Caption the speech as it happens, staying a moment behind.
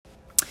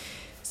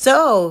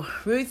So,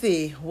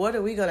 Ruthie, what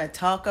are we going to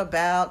talk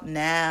about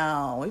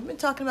now? We've been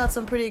talking about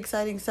some pretty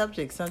exciting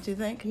subjects, don't you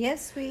think?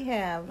 Yes, we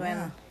have.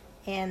 Yeah.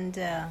 And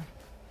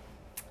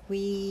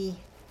we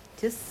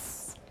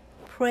just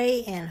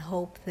pray and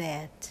hope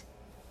that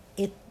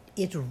it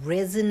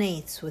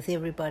resonates with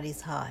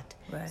everybody's heart.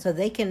 Right. So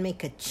they can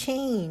make a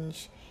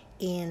change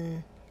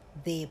in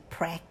their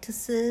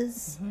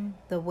practices,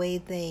 the way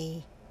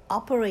they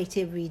operate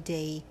every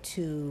day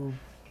to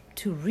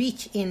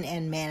reach in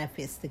and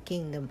manifest the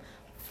kingdom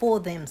for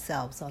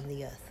themselves on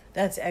the earth.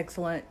 That's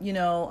excellent. You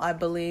know, I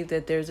believe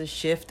that there's a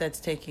shift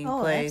that's taking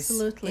place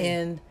absolutely.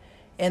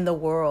 in the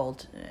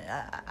world.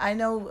 I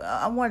know,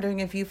 I'm wondering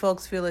if you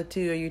folks feel it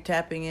too. Are you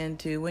tapping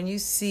into when you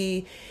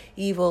see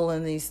evil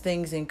and these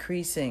things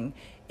increasing?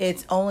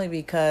 It's only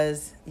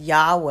because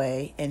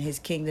Yahweh and his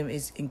kingdom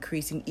is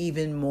increasing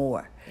even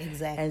more.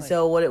 Exactly. And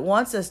so what it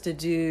wants us to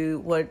do,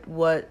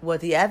 what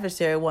the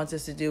adversary wants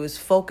us to do is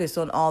focus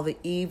on all the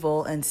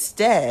evil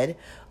instead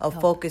of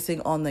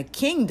focusing on the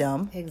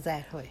kingdom.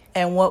 Exactly.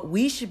 And what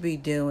we should be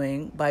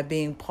doing by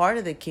being part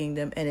of the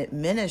kingdom and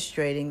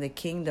administrating the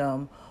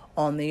kingdom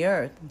on the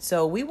earth.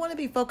 So we want to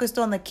be focused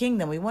on the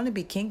kingdom. We want to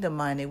be kingdom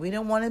minded. We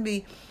don't want to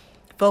be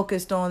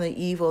focused on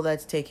the evil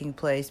that's taking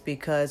place,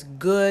 because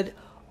good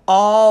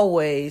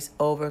always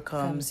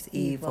overcomes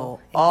evil.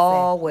 Exactly.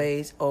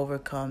 Always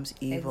overcomes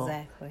evil.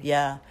 Exactly.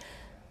 Yeah.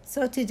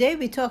 So today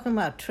we're talking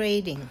about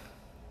trading.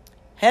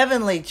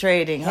 Heavenly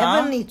trading, huh?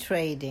 Heavenly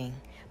trading.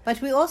 But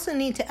we also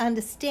need to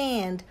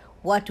understand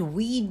what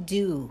we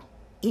do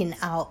in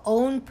our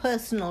own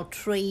personal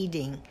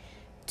trading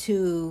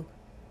to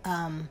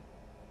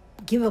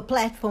give a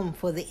platform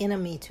for the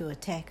enemy to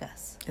attack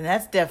us. And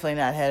that's definitely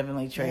not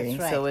heavenly trading.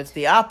 That's right. So it's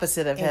the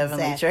opposite of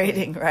heavenly Exactly.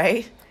 trading,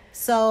 right?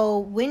 So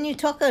when you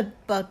talk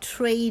about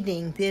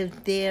trading,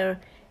 there are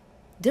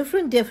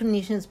different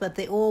definitions, but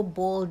they all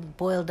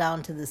boil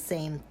down to the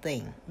same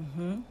thing.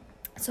 Mm-hmm.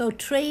 So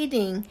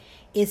trading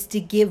is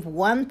to give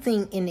one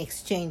thing in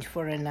exchange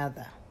for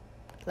another.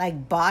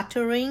 Like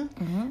bartering,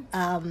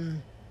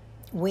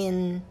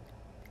 when,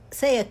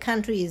 say, a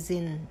country is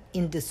in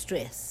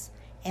distress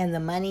and the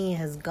money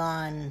has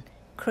gone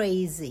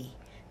crazy,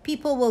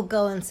 people will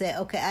go and say,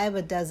 okay, I have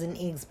a dozen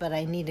eggs, but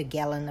I need a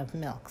gallon of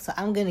milk. So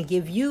I'm going to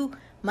give you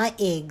my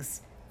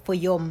eggs for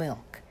your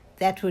milk.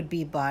 That would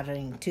be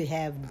bartering, to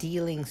have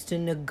dealings, to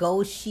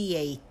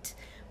negotiate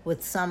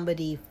with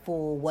somebody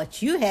for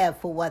what you have,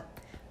 for what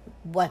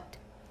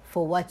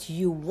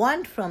you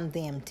want from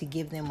them, to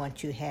give them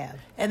what you have.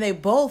 And they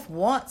both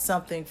want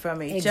something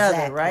from each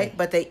Exactly. other, right?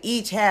 But they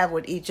each have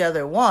what each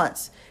other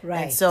wants.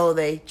 Right. And so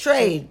they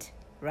trade.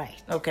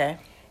 Right. Okay.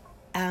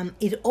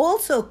 It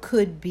also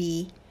could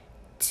be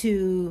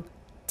to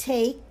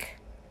take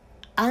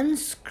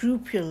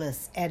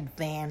unscrupulous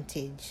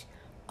advantage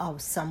of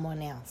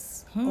someone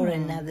else or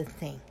another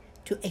thing,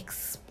 to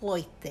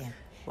exploit them.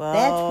 Wow.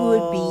 That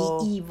would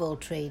be evil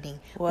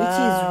trading, Wow.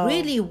 which is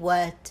really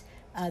what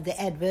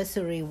the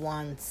adversary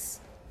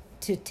wants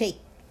to take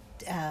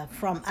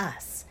from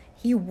us.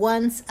 He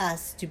wants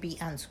us to be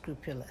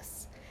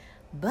unscrupulous.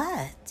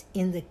 But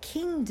in the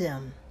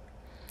kingdom,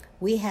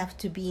 we have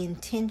to be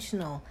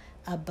intentional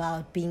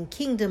about being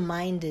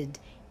kingdom-minded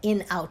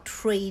in our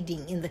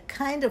trading, in the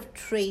kind of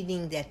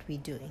trading that we're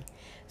doing.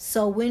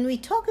 So when we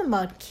talk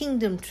about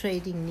kingdom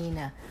trading,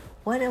 Nina,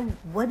 what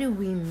do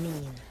we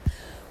mean?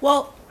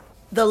 Well,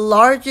 the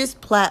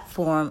largest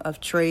platform of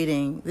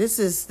trading, this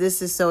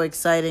is so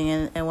exciting.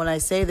 And when I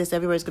say this,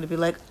 everybody's going to be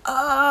like,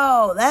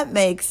 oh, that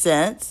makes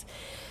sense.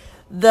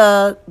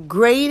 The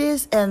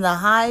greatest and the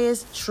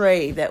highest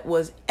trade that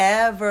was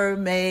ever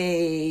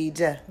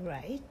made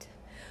Right.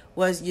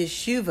 was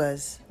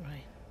Yeshua's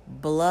Right.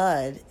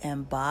 blood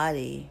and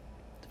body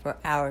for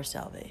our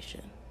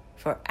salvation,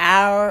 for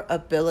our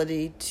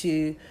ability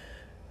to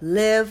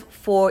live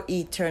for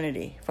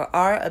eternity, for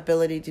our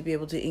ability to be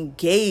able to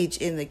engage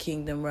in the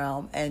kingdom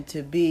realm and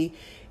to be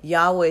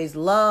Yahweh's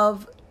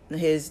love,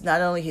 his,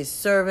 not only his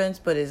servants,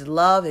 but his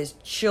love, his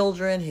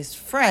children, his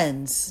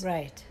friends.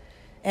 Right.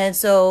 And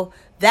so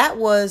that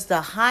was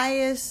the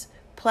highest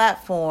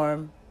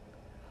platform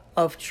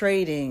of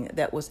trading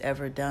that was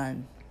ever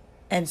done.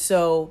 And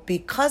so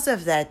because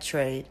of that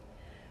trade,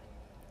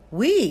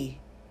 we,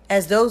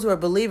 as those who are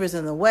believers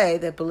in the way,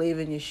 that believe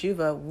in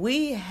Yeshua,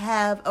 we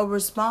have a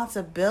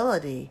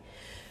responsibility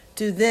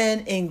to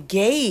then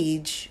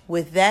engage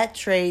with that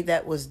trade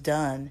that was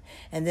done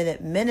and then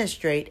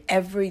administrate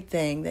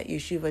everything that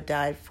Yeshua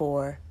died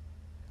for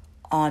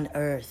on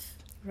earth.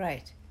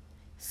 Right.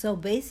 So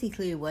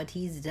basically what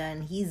he's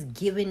done, he's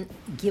given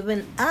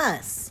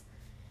us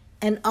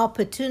an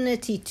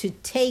opportunity to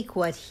take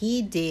what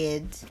he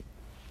did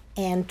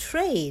and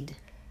trade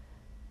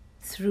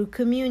through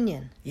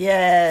communion.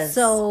 Yes.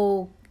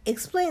 So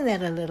explain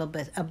that a little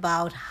bit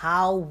about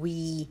how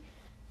we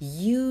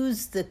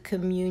use the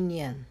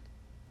communion.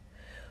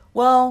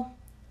 Well,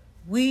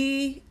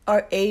 we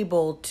are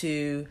able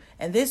to,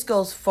 and this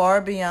goes far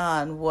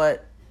beyond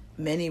what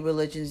many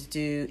religions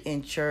do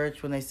in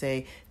church when they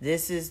say,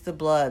 this is the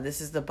blood,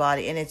 this is the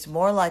body. And it's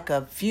more like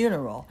a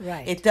funeral.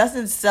 Right. It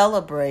doesn't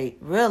celebrate,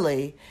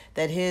 really,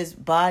 that his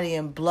body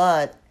and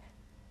blood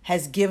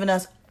has given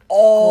us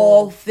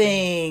all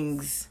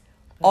things.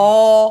 Right.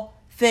 All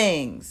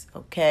things,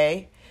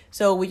 okay?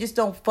 So we just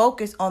don't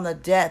focus on the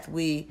death.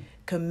 We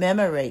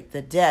commemorate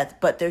the death.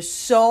 But there's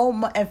so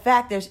much. In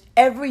fact, there's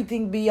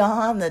everything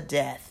beyond the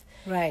death.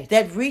 Right.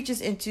 That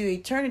reaches into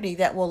eternity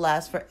that will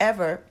last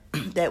forever,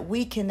 that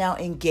we can now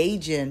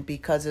engage in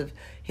because of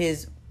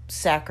his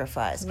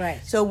sacrifice. Right.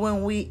 So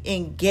when we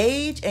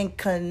engage and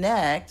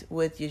connect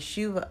with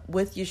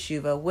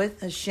Yeshua,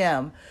 with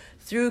Hashem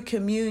through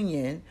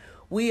communion,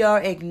 we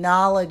are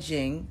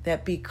acknowledging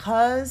that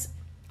because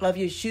of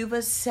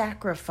Yeshua's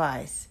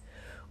sacrifice,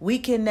 we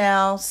can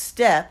now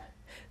step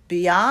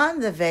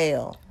beyond the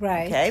veil.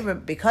 Right. Okay.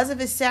 Because of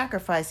his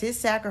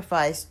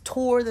sacrifice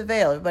tore the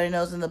veil. Everybody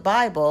knows in the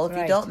Bible. If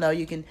right. you don't know,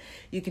 you can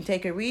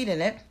take a read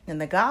in it in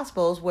the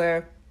Gospels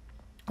where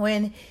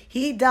when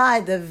he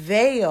died, the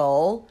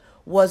veil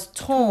was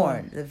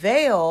torn. The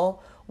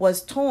veil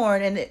was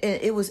torn, and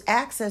it was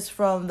access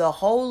from the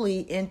holy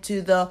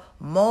into the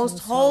most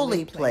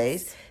holy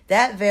place.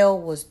 That veil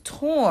was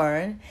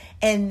torn,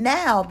 and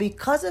now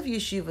because of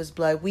Yeshua's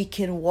blood, we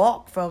can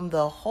walk from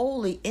the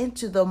holy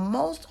into the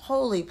most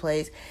holy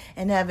place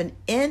and have an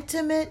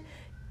intimate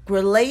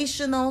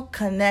relational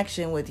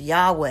connection with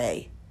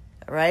Yahweh.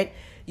 All right?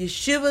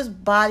 Yeshua's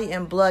body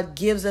and blood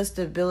gives us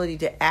the ability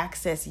to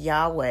access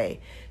Yahweh,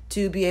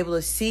 to be able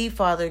to see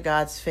Father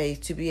God's face,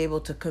 to be able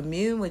to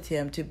commune with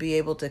him, to be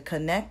able to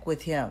connect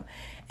with him.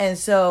 And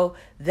so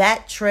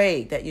that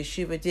trade that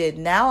Yeshua did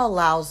now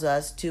allows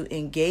us to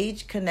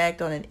engage,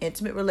 connect on an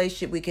intimate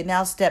relationship. We can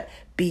now step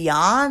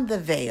beyond the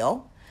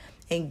veil,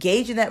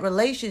 engage in that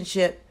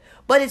relationship.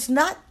 But it's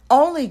not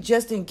only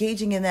just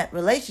engaging in that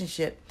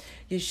relationship.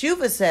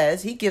 Yeshua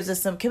says, he gives us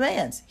some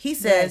commands. He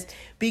says, right.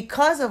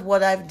 Because of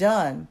what I've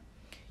done,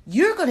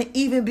 you're going to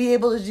even be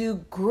able to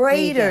do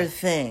greater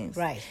things.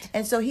 Right.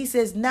 And so he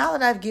says, now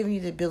that I've given you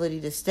the ability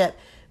to step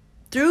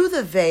through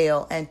the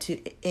veil and to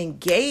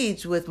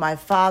engage with my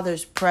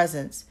Father's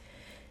presence,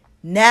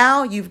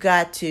 now you've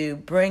got to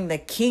bring the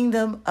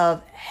kingdom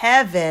of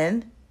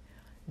heaven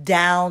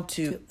down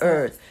to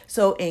earth.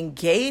 So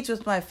engage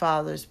with my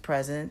Father's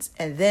presence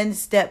and then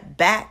step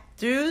back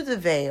through the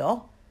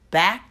veil,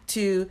 back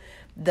to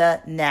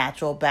the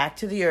natural, back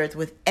to the earth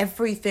with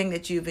everything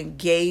that you've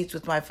engaged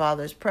with my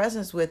Father's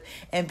presence with,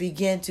 and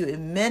begin to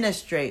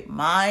administrate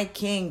my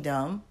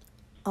kingdom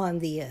on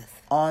the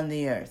earth. On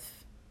the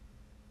earth.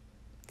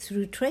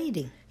 Through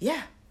trading.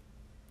 Yeah.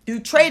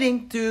 Through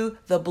trading through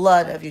the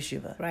blood of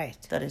Yeshua. Right.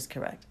 That is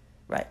correct.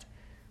 Right.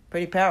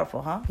 Pretty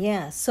powerful, huh?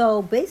 Yeah.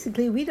 So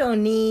basically, we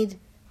don't need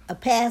a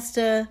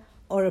pastor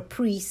or a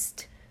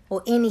priest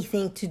or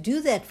anything to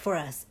do that for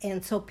us.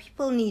 And so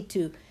people need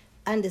to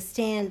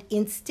understand,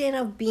 instead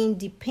of being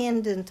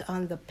dependent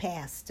on the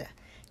pastor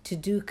to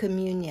do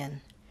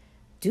communion,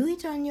 do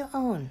it on your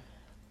own.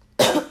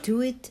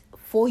 Do it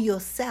for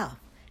yourself.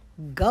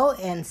 Go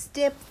and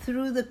step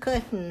through the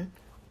curtain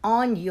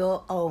on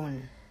your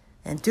own.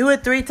 And do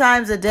it 3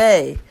 times a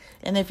day.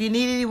 And if you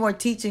need any more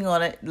teaching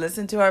on it,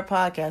 listen to our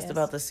podcast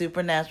about the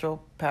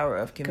supernatural power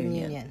of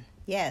communion.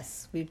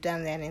 Yes, we've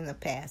done that in the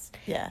past.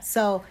 Yeah.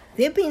 So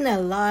there have been a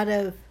lot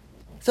of...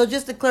 So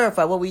just to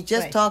clarify, what we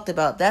just talked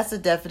about, that's the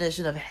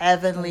definition of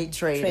heavenly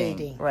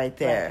trading right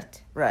there.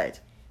 Right.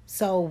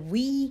 So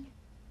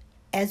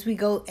as you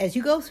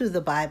go through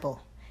the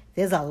Bible,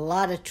 there's a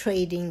lot of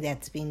trading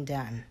that's been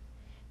done.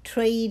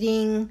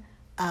 Trading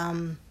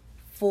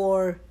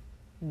for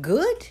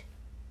good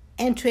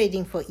and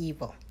trading for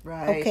evil.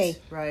 Right. Okay.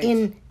 Right.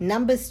 In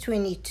Numbers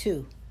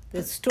 22,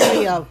 the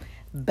story of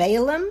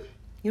Balaam.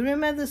 You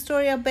remember the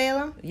story of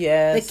Balaam?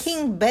 Yes. The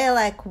king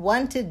Balak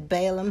wanted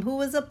Balaam, who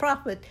was a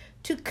prophet,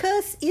 to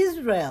curse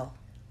Israel.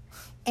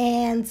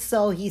 And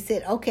so he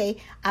said, okay,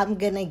 I'm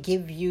going to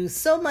give you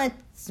so much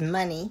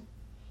money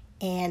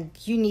and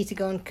you need to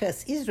go and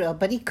curse Israel.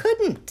 But he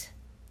couldn't.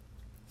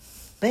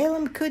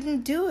 Balaam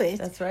couldn't do it.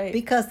 That's right.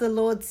 Because the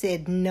Lord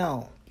said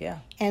no. Yeah.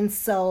 And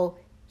so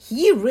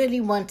he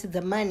really wanted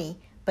the money,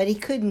 but he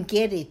couldn't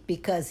get it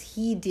because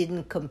he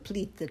didn't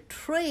complete the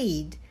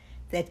trade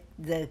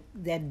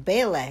that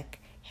Balak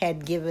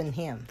had given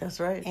him. That's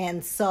right.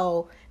 And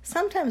so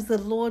sometimes the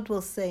Lord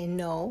will say,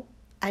 no,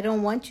 I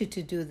don't want you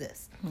to do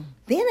this.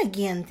 Then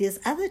again, there's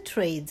other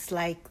trades,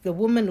 like the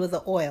woman with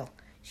the oil.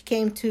 She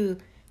came to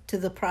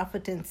the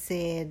prophet and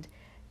said,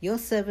 your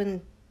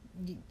servant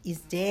is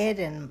dead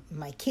and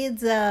my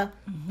kids are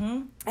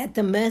at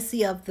the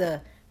mercy of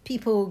the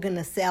people who are going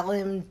to sell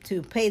him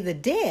to pay the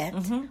debt.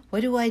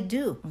 What do I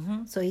do?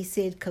 So he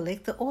said,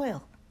 collect the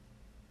oil.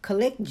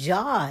 Collect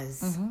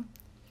jars.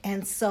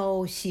 And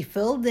so she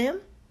filled them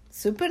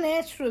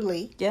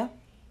supernaturally. Yeah.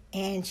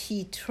 And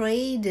she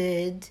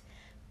traded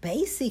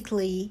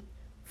basically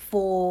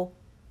for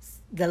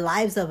the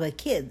lives of her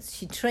kids.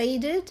 She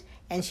traded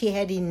and she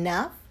had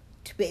enough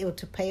to be able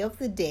to pay off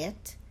the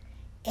debt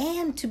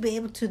and to be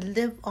able to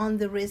live on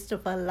the rest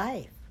of her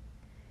life.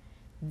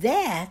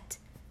 That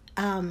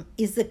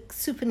is the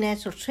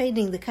supernatural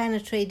trading the kind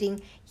of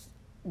trading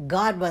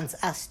God wants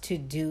us to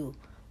do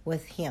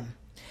with Him?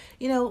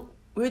 You know,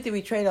 Ruthie,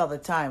 we trade all the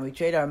time. We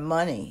trade our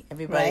money.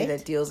 Everybody Right.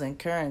 that deals in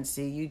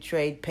currency, you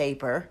trade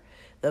paper,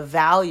 the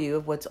value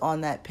of what's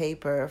on that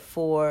paper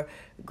for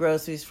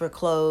groceries, for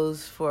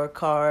clothes, for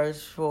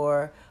cars,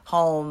 for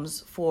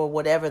homes, for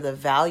whatever the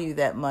value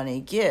that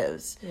money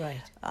gives.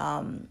 Right.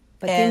 Um,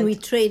 But then we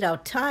trade our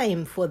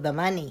time for the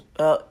money.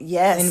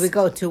 Yes. And we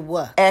go to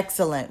work.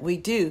 Excellent. We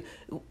do.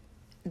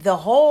 Our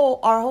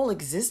whole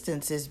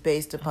existence is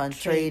based upon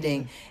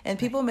trading. And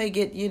people may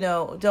get,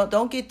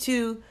 don't get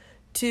too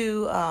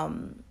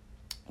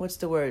what's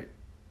the word?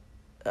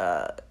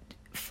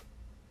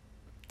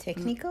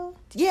 Technical?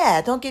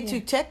 Yeah, don't get too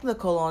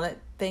technical on it.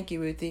 Thank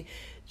you, Ruthie.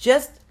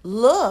 Just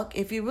look,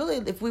 if we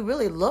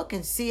really look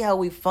and see how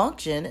we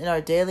function in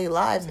our daily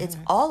lives, it's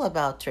all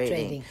about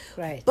trading.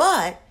 Right.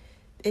 But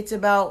it's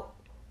about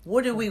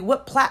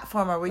what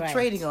platform are we Right.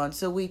 trading on?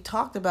 So we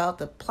talked about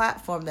the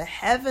platform, the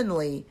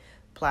heavenly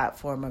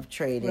platform of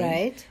trading.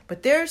 Right.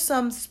 But there are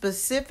some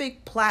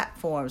specific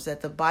platforms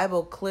that the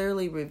Bible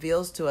clearly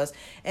reveals to us.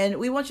 And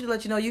we want you to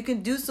let you know you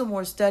can do some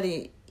more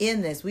study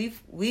in this.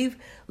 We've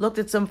looked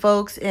at some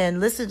folks and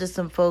listened to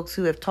some folks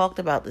who have talked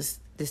about this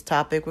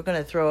topic. We're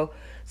going to throw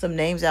some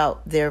names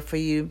out there for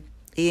you.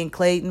 Ian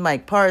Clayton,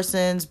 Mike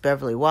Parsons,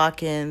 Beverly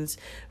Watkins,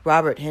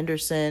 Robert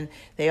Henderson.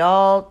 They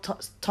all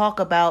talk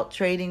about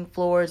trading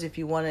floors if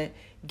you want to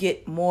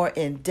get more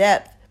in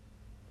depth.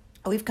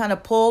 We've kind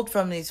of pulled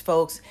from these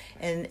folks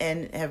and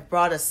have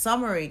brought a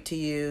summary to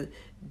you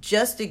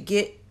just to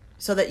get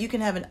so that you can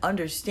have an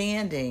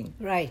understanding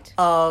Right.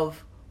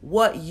 of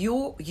what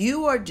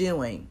you are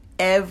doing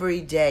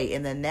every day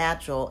in the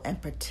natural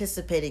and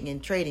participating in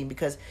trading,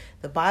 because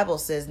the Bible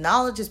says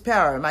knowledge is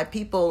power. My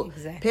people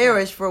Exactly.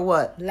 perish for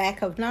what?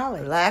 Lack of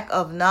knowledge. Lack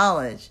of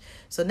knowledge.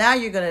 So now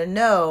you're going to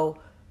know,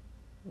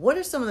 what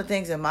are some of the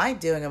things am I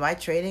doing? Am I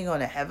trading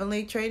on a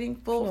heavenly trading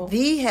floor?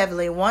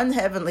 Sure. One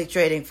heavenly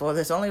trading floor.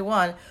 There's only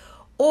one.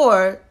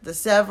 Or the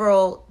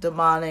several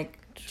demonic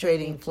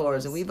trading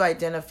floors. And we've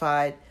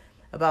identified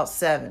about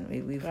 7.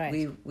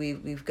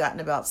 We've gotten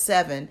about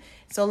 7.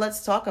 So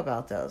let's talk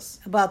about those.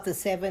 About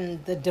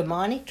the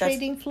demonic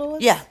trading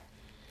floors? Yeah.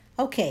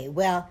 Okay,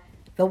 well,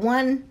 the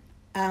one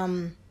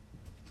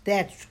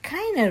that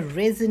kind of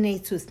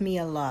resonates with me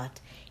a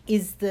lot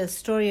is the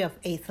story of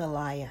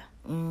Athaliah.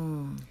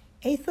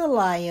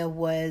 Athaliah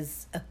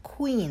was a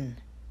queen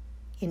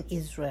in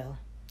Israel.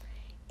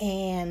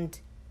 And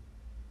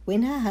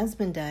when her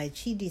husband died,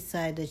 she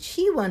decided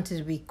she wanted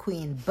to be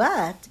queen.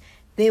 But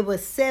there were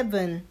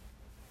 7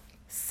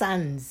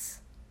 sons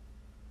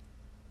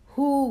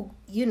who,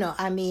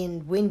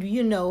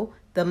 when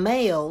the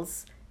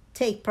males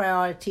take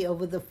priority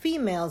over the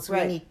females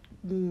when Right.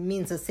 it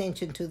means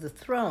ascension to the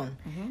throne.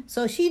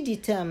 So she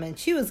determined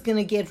she was going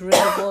to get rid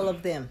of all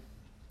of them.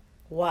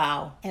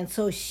 Wow. And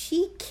so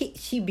she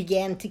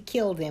began to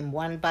kill them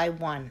one by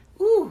one.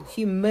 Ooh.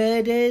 She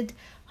murdered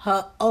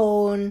her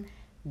own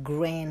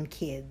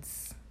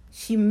grandkids.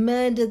 She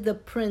murdered the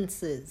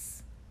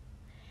princes.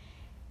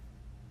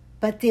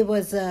 But there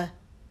was a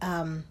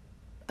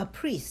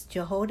priest,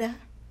 Jehoiada,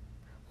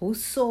 who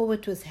saw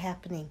what was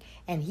happening,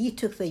 and he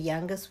took the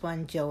youngest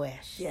one,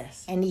 Joash.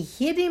 Yes. And he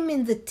hid him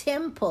in the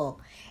temple.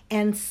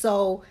 And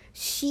so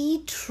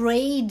she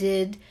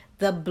traded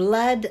the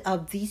blood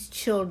of these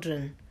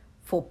children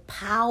for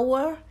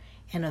power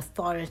and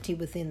authority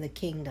within the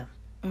kingdom.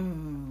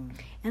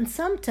 And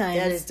sometimes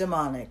That is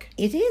demonic.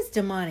 it is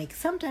demonic.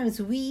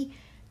 Sometimes we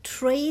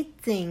trade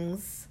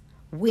things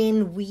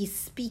when we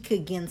speak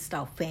against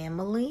our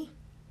family.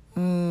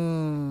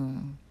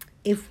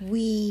 If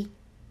we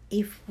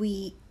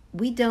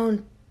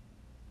don't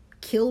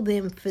kill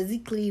them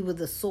physically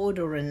with a sword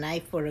or a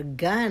knife or a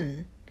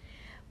gun,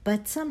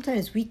 but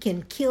sometimes we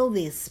can kill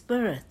their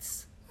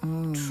spirits,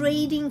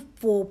 trading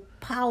for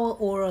power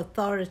or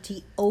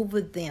authority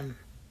over them.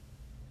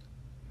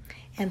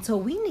 And so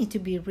we need to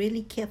be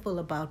really careful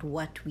about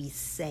what we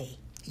say.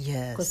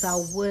 Yes. Because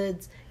our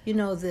words,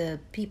 the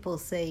people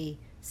say,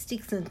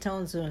 sticks and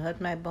stones will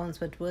hurt my bones,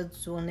 but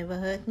words will never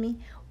hurt me.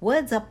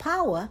 Words are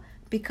power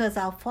because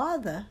our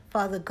Father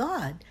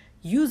God,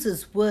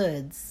 uses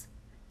words.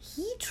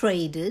 He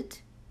traded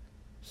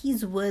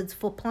his words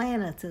for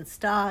planets and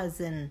stars,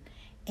 and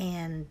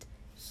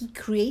he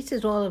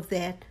created all of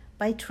that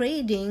by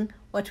trading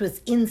what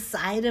was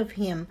inside of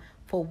him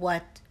for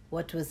what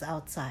was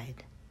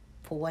outside,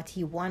 for what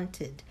he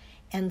wanted.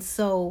 And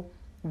so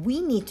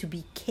we need to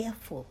be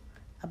careful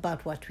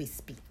about what we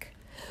speak.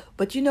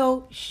 But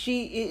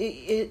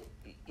it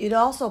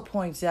also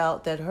points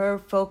out that her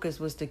focus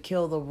was to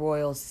kill the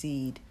royal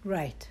seed.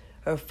 Right.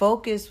 Her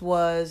focus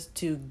was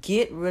to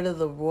get rid of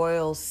the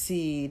royal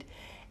seed.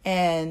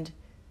 And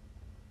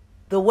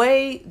the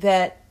way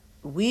that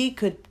we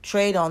could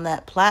trade on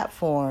that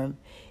platform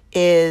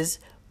is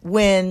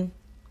when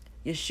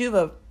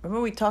Yeshua,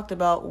 remember we talked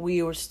about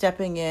we were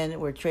stepping in,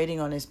 we're trading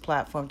on his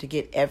platform to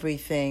get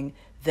everything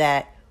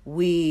that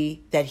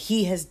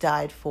he has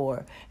died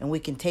for, and we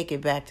can take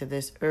it back to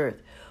this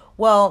earth.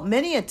 Well,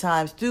 many a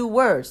times through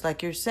words,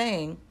 like you're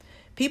saying,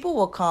 people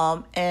will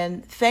come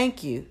and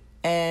thank you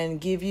and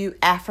give you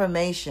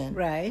affirmation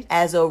Right.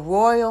 as a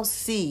royal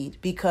seed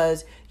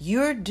because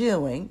you're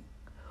doing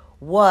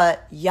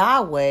what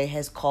Yahweh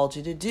has called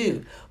you to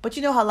do. But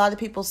you know how a lot of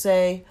people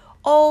say,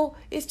 oh,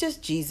 it's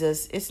just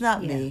Jesus. It's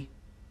not me.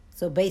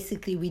 So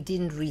basically, we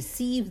didn't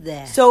receive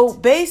that. So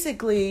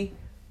basically,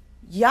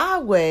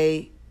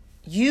 Yahweh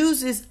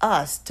uses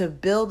us to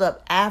build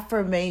up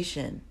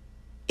affirmation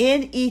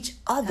in each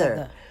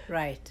other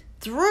Right.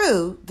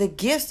 through the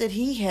gifts that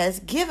he has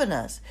given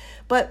us.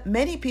 But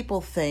many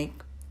people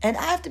think, and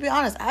I have to be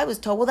honest, I was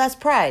told, well, that's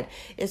pride.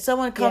 If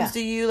someone comes to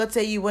you, let's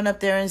say you went up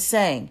there and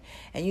sang,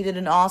 and you did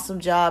an awesome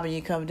job, and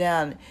you come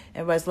down,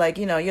 everybody's like,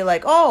 you're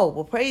like, oh,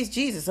 well, praise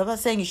Jesus. I'm not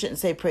saying you shouldn't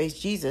say praise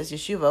Jesus,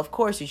 Yeshua. Of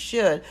course you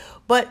should.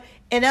 But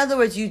in other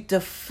words, you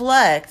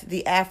deflect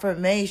the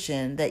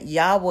affirmation that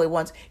Yahweh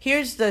wants. Here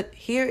is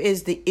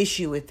the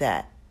issue with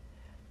that.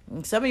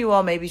 And some of you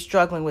all may be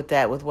struggling with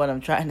that, with what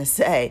I'm trying to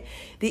say.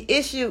 The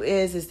issue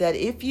is that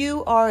if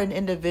you are an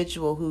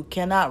individual who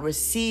cannot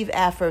receive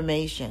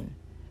affirmation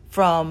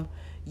from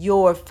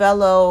your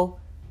fellow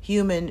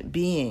human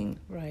being,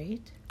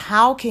 Right.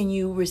 how can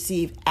you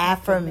receive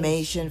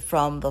affirmation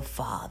from the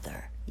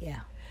Father?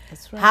 Yeah,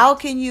 that's right. How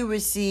can you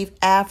receive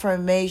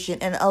affirmation?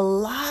 And a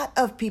lot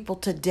of people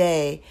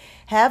today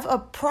have a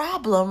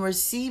problem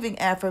receiving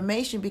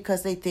affirmation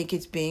because they think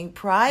it's being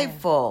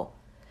prideful.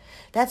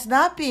 That's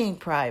not being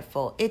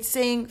prideful. It's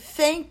saying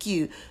thank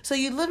you. So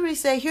you literally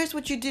say, here's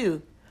what you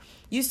do.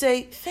 You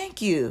say,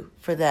 thank you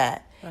for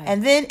that. Right.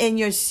 And then in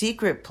your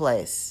secret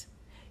place,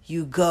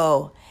 you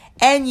go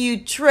and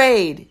you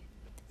trade.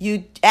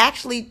 You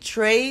actually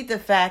trade the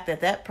fact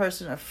that that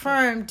person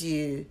affirmed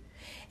you,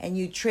 and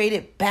you trade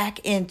it back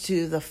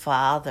into the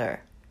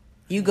Father.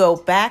 You go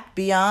back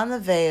beyond the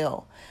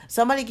veil.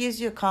 Somebody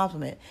gives you a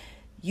compliment.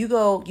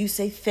 You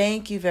say,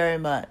 thank you very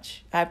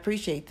much. I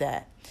appreciate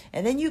that.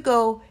 And then you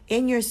go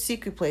in your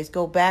secret place,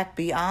 go back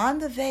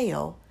beyond the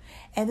veil,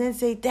 and then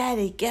say,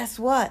 Daddy, guess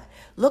what?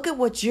 Look at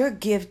what your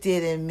gift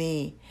did in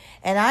me.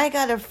 And I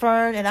got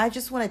affirmed, and I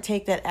just want to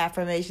take that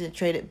affirmation and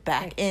trade it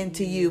back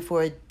into you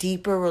for a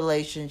deeper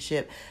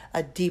relationship,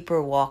 a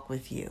deeper walk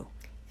with you.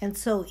 And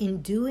so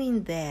in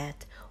doing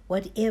that,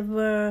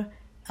 whatever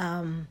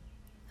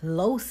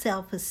low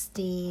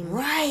self-esteem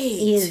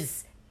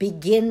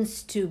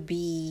begins to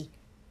be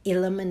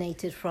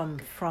eliminated from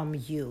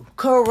you.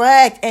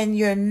 Correct. And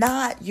you're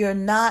not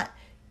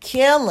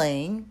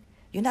killing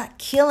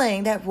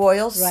that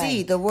royal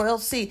seed, the royal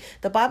seed.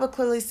 The Bible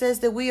clearly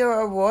says that we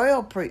are a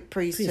royal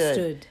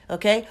priesthood.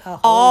 Okay?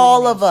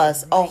 All of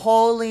us, a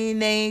holy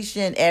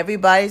nation.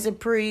 Everybody's a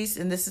priest,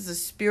 and this is a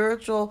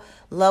spiritual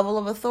level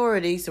of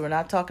authority. So we're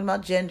not talking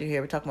about gender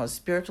here. We're talking about a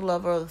spiritual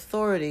level of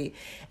authority.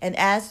 And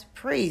as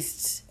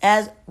priests,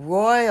 as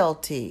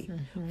royalty,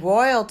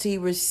 royalty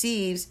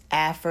receives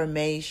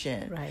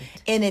affirmation. Right.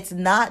 And it's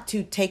not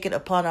to take it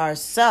upon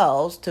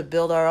ourselves to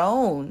build our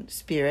own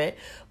spirit,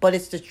 but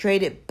it's to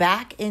trade it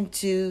back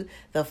into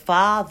the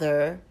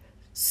Father,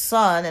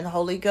 Son, and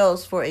Holy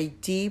Ghost for a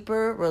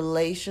deeper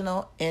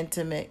relational,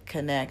 intimate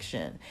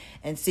connection.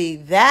 And see,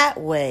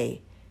 that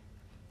way,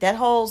 that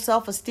whole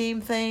self-esteem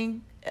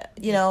thing,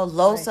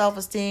 low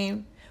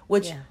self-esteem,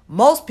 which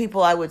most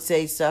people, I would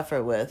say,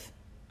 suffer with,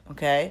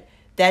 okay?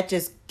 That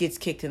just gets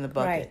kicked in the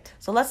bucket. Right.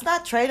 So let's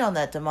not trade on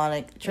that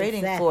demonic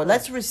trading floor.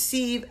 Let's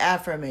receive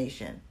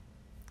affirmation.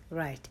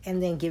 Right.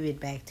 And then give it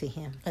back to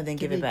him. And then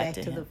give it back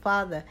to him. him. The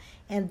Father.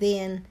 And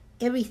then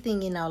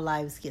everything in our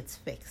lives gets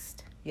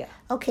fixed. Yeah.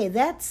 Okay,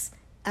 that's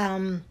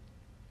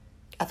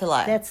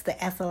Athaliah. That's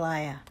the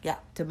Athaliah. Yeah.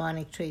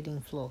 Demonic trading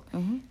floor.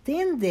 Mm-hmm.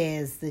 Then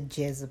there's the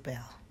Jezebel.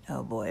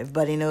 Oh boy,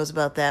 everybody knows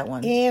about that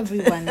one.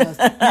 Everyone knows.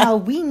 Now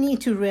we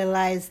need to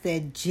realize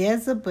that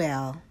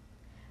Jezebel,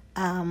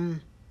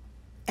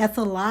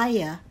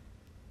 Athaliah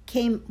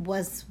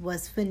was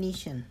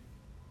Phoenician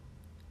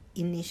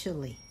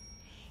initially.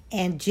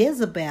 And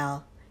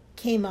Jezebel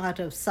came out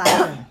of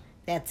Sidon,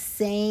 that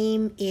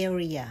same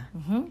area.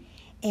 Mm-hmm.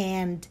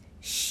 And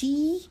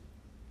she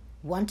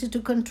wanted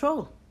to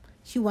control.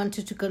 She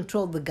wanted to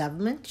control the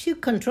government. She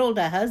controlled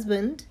her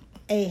husband,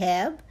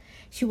 Ahab.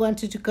 She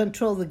wanted to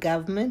control the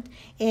government.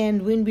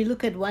 And when we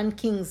look at 1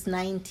 Kings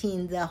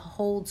 19, the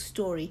whole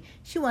story,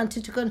 she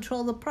wanted to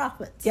control the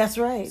prophets. That's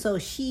right. So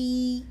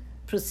she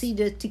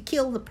proceeded to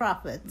kill the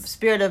prophets.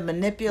 Spirit of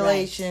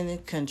manipulation,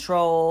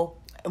 control,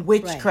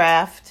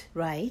 witchcraft,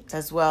 right,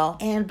 as well,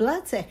 and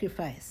blood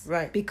sacrifice,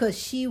 right, because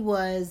she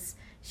was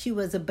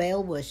a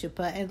Baal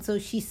worshiper, and so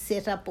she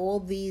set up all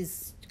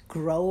these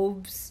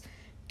groves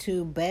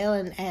to Baal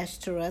and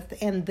Ashtoreth,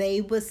 and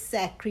they were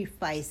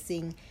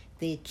sacrificing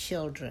their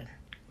children.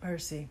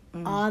 Mercy.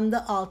 On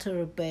the altar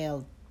of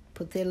Baal.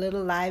 Put their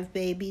little live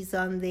babies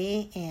on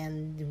there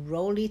and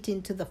roll it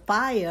into the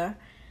fire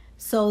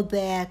so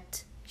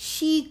that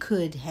she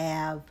could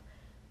have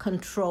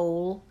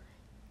control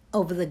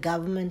over the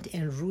government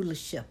and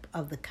rulership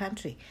of the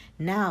country.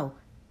 Now,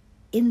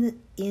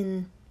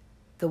 in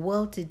the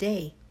world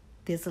today,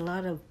 there's a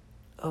lot of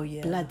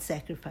blood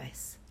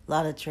sacrifice. A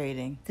lot of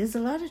trading. There's a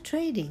lot of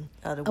trading.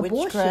 The Abortion.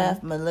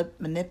 witchcraft,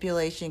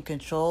 manipulation,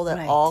 control, that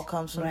Right, all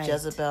comes from right.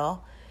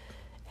 Jezebel.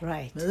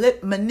 Right.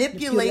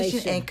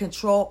 Manipulation and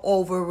control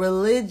over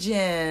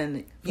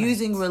religion.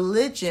 Using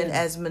religion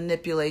as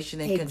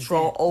manipulation and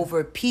control Exactly.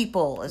 over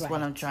people is what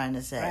Right. I'm trying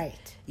to say.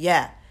 Right.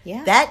 Yeah.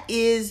 Yeah. That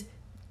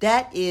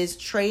is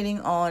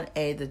trading on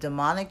the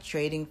demonic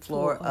trading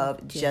floor of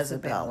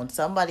Jezebel. When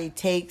somebody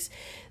takes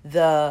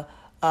the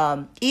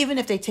even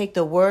if they take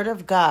the word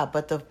of God,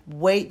 but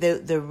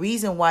the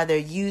reason why they're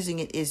using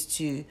it is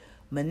to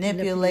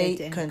manipulate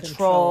and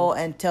control,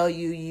 and tell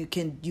you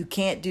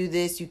can't do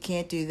this, you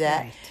can't do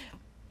that. Right.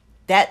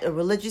 That a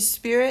religious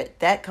spirit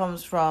that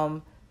comes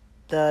from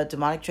the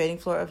demonic trading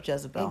floor of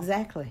Jezebel.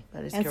 Exactly.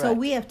 That is and so correct.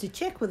 we have to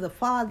check with the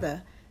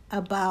Father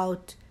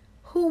about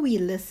who we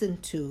listen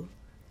to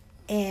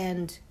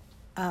and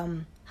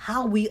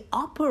how we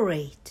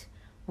operate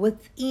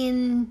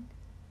within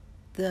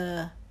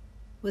our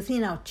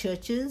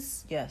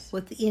churches. Yes.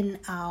 Within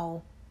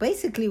our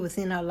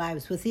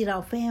lives, within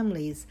our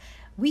families.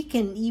 We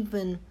can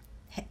even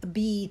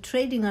be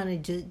trading on a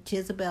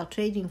Jezebel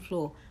trading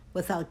floor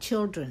with our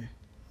children,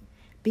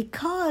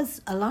 because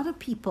a lot of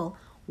people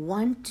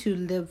want to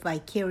live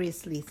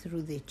vicariously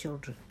through their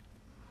children.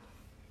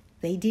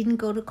 They didn't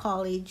go to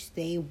college.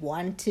 They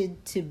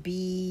wanted to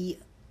be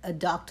a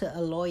doctor,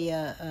 a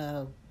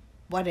lawyer,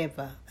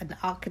 whatever, an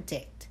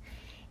architect.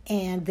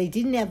 And they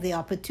didn't have the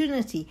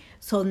opportunity.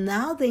 So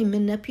now they're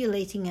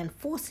manipulating and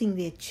forcing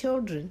their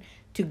children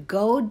to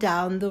go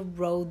down the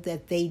road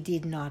that they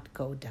did not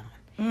go down.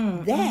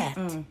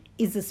 That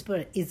is a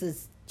spirit, is a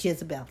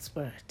Jezebel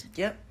spirit.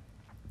 Yep.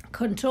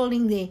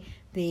 Controlling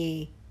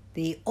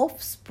the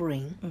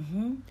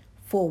offspring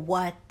for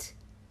what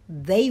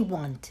they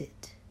wanted.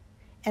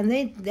 And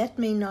that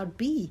may not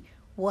be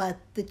what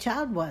the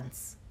child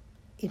wants.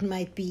 It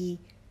might be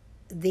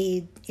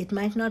it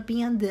might not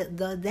be on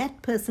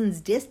that person's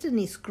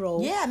destiny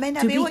scroll. Yeah, it may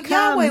not be what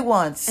Yahweh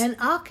wants. An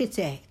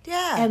architect.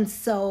 Yeah. And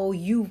so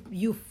you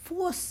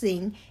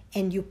forcing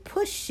and you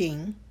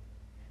pushing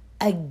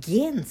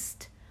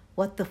against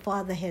what the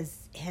Father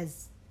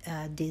has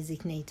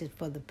designated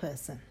for the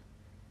person.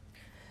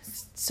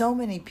 So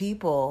many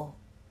people,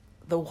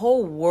 the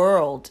whole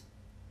world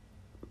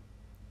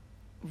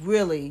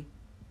really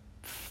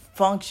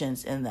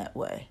functions in that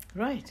way.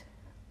 Right.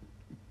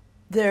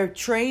 They're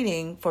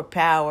trading for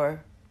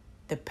power.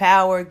 The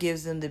power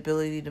gives them the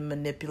ability to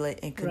manipulate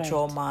and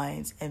control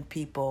minds and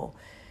people,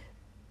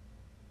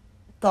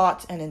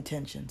 thoughts and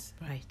intentions.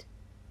 Right.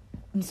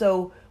 And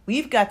so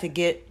we've got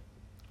to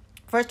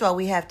first of all,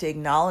 we have to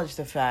acknowledge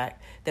the fact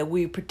that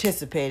we're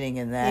participating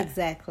in that.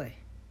 Exactly.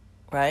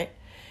 Right?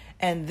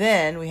 And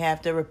then we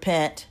have to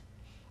repent.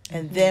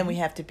 And then we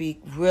have to be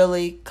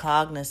really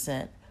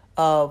cognizant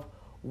of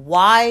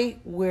why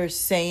we're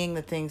saying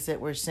the things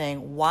that we're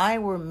saying, why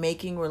we're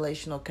making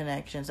relational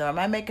connections. Or am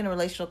I making a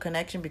relational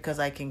connection because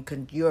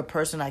you're a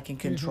person I can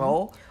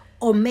control?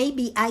 Or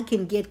maybe I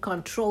can get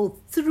control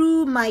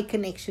through my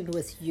connection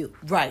with you.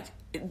 Right.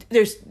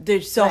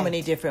 There's so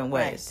many different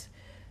ways. Right.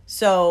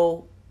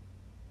 So,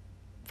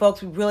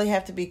 folks, we really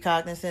have to be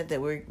cognizant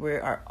that we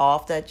are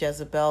off that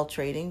Jezebel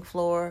trading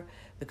floor,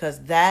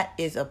 because that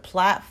is a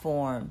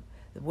platform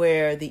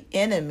where the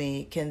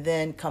enemy can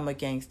then come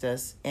against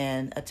us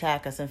and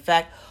attack us. In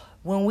fact,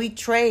 when we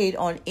trade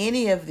on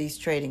any of these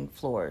trading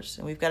floors,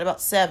 and we've got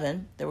about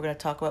 7 that we're going to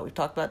talk about. We've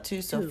talked about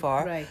 2 so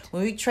far. Right.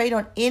 When we trade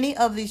on any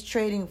of these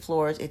trading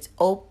floors, it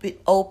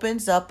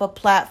opens up a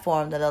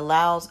platform that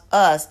allows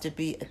us to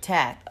be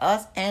attacked,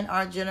 us and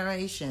our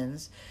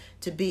generations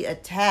to be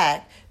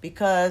attacked,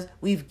 because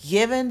we've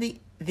given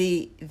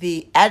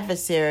the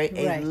adversary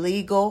a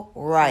legal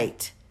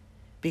right.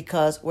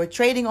 Because we're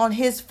trading on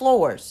his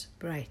floors.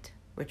 Right.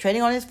 We're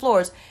trading on his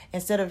floors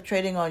instead of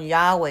trading on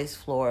Yahweh's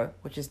floor,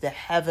 which is the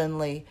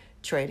heavenly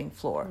trading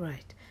floor.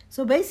 Right.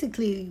 So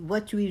basically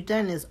what we've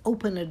done is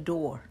open a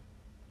door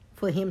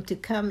for him to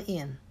come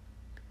in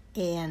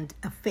and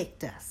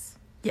affect us.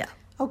 Yeah.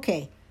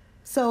 Okay.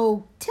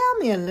 So tell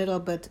me a little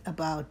bit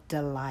about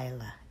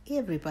Delilah.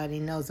 Everybody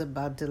knows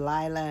about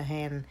Delilah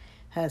and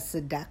her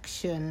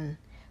seduction.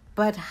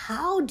 But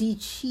how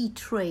did she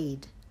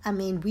trade? I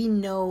mean, we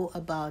know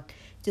about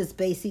just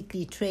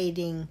basically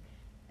trading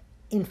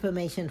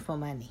information for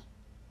money.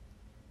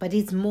 But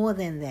it's more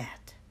than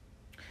that.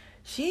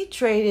 She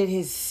traded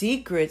his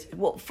secrets.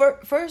 Well,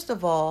 first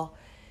of all,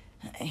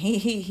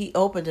 he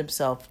opened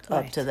himself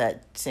up to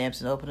that.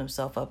 Samson opened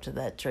himself up to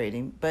that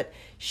trading. But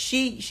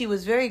she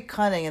was very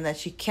cunning in that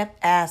she kept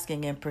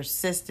asking and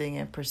persisting.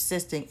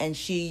 And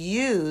she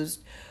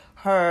used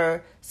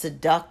her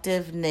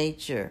seductive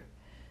nature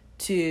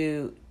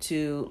to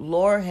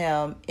lure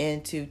him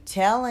into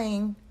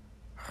telling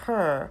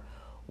her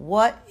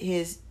what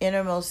his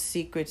innermost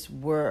secrets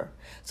were,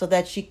 so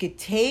that she could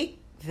take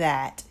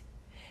that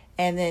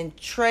and then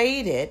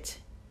trade it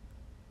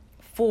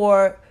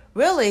for,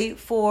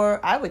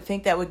 I would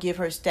think that would give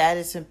her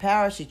status and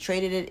power. She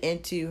traded it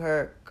into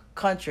her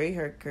country,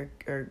 her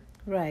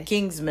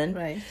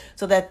kingsmen,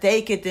 so that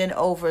they could then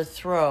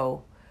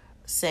overthrow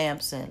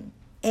Samson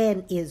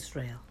and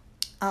Israel.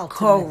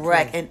 Ultimately.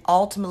 Correct. And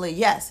ultimately,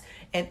 yes.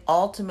 And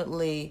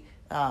ultimately,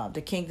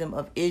 the kingdom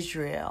of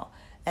Israel.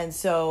 And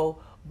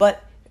so,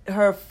 but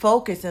her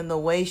focus and the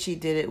way she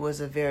did it was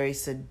a very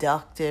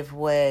seductive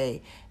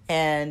way.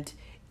 And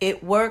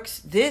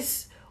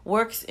this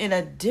works in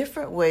a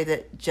different way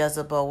that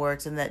Jezebel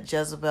works, and that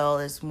Jezebel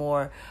is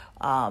more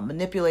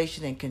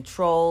manipulation and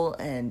control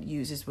and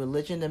uses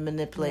religion to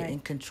manipulate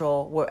and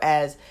control,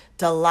 whereas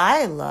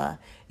Delilah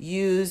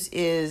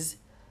is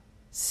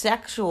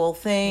sexual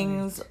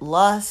things,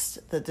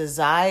 lust, the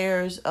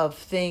desires of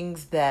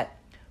things that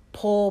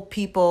pull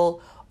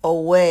people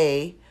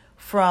away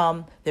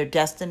from their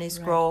destiny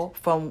scroll,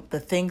 from the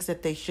things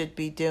that they should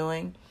be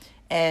doing,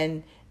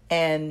 and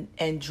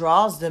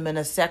draws them in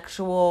a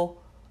sexual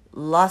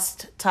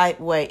lust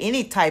type way.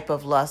 Any type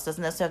of lust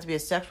doesn't necessarily have to be a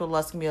sexual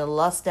lust. It can be a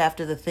lust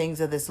after the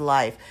things of this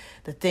life,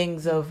 the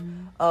things of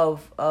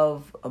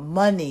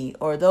money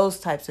or those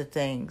types of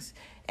things,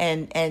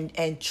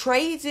 and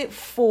trades it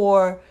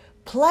for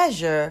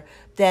pleasure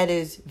that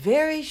is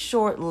very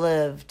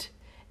short-lived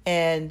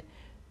and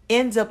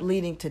ends up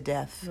leading to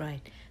death.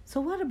 Right. So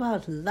what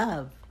about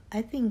love?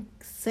 I think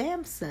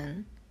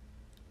Samson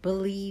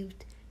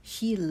believed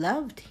she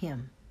loved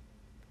him.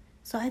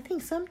 So I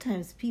think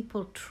sometimes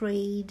people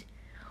trade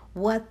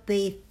what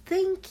they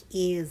think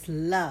is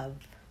love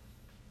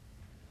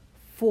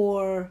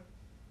for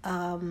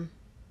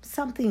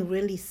something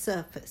really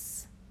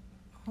surface.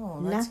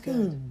 Oh, that's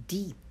nothing good.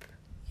 Deep.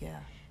 Yeah.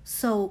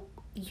 So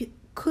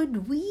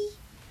could we,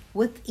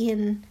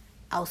 within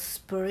our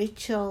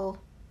spiritual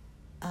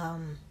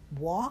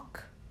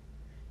walk,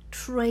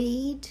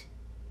 trade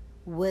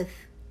with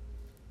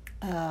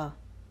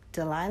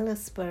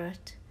Delilah's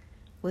spirit,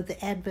 with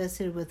the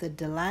adversary, with the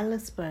Delilah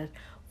spirit,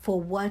 for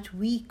what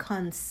we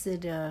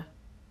consider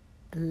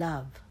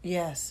love?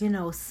 Yes.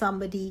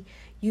 Somebody,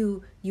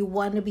 you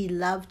want to be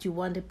loved, you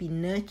want to be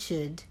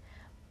nurtured,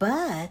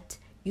 but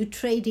you're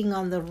trading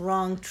on the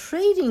wrong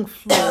trading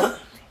floor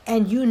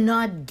and you're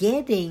not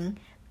getting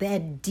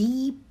that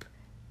deep,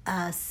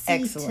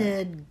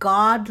 seated,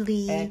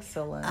 godly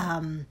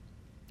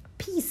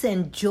peace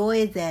and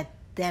joy that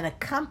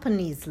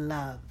accompanies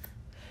love.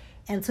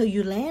 And so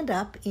you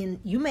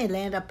may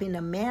land up in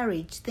a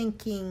marriage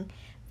thinking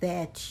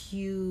that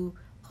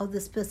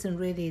this person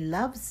really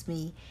loves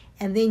me,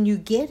 and then you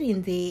get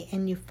in there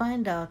and you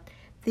find out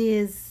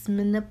there's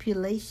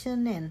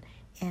manipulation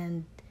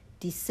and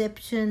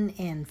deception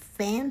and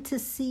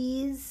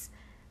fantasies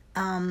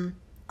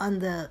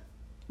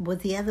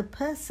with the other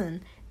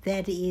person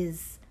that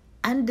is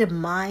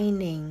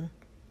undermining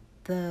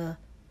the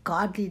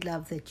godly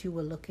love that you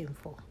were looking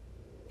for.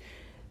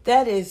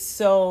 That is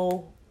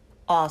so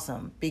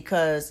awesome,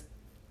 because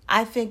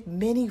I think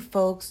many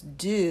folks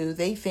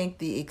they think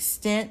the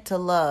extent to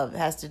love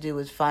has to do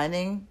with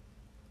finding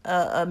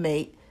a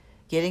mate,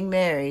 getting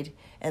married,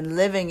 and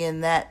living in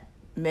that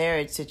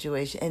marriage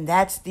situation, and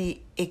that's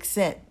the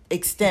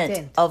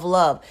extent of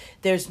love.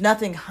 There's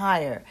nothing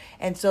higher.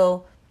 And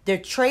so they're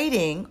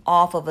trading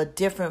off of a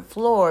different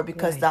floor,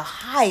 because the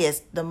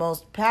highest, the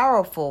most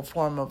powerful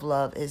form of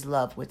love is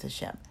love with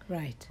Hashem.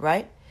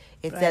 Right?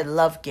 It's that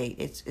love gate.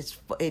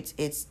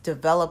 It's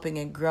developing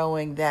and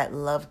growing that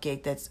love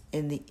gate that's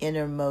in the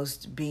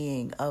innermost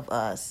being of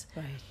us.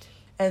 Right.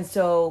 And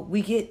so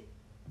we get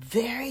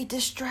very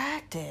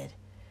distracted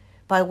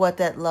by what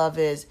that love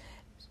is.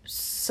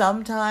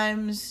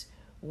 Sometimes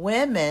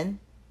women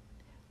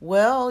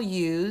will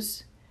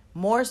use,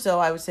 more so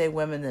I would say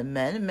women than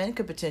men, and men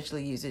could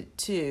potentially use it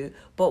too,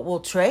 but will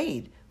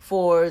trade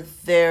for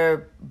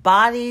their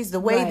bodies, the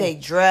way they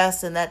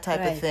dress and that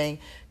type of thing,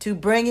 to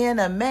bring in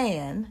a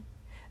man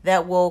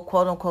that will,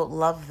 quote unquote,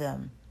 love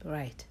them.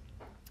 Right.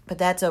 But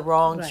that's a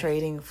wrong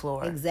trading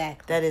floor.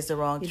 Exactly. That is the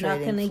wrong trading floor.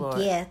 You're not going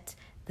to get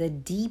the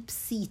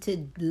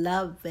deep-seated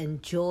love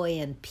and joy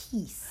and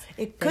peace.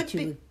 It could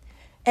be,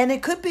 and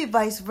it could be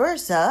vice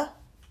versa,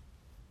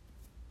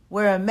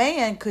 where a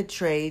man could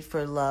trade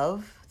for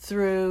love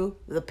through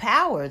the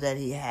power that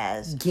he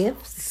has.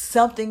 Gifts.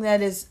 Something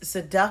that is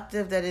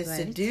seductive, that is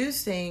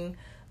seducing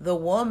the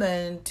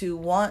woman to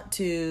want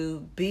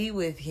to be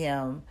with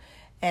him.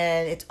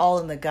 And it's all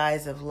in the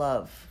guise of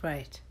love.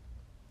 Right.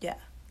 Yeah.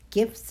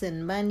 Gifts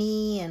and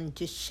money, and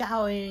just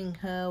showering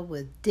her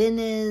with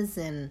dinners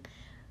and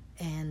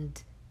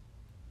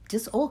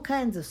just all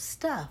kinds of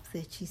stuff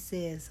that she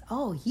says,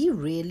 oh, he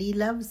really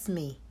loves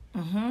me.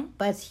 Mm-hmm.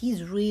 But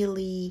he's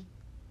really,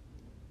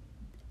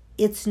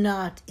 it's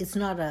not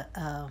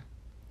a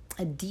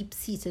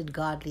deep-seated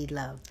godly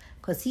love,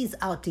 because he's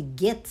out to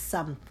get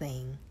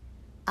something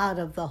out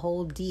of the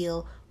whole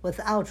deal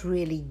without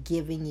really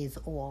giving his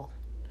all.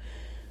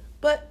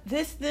 But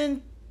this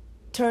then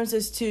turns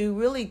us to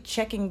really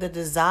checking the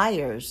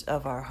desires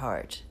of our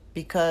heart,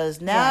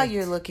 because now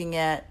you're looking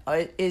at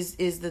is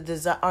the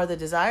desire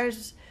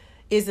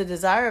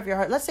of your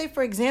heart. Let's say,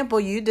 for example,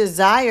 you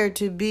desire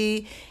to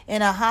be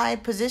in a high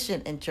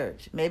position in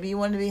church. Maybe you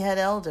want to be head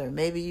elder.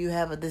 Maybe you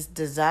have this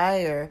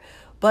desire,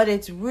 but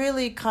it's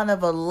really kind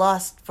of a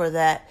lust for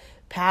that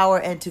power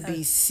and to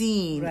be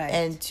seen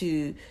and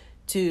to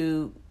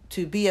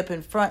to be up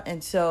in front.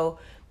 And so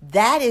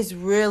that is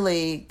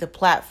really the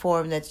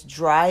platform that's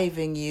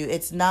driving you.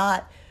 It's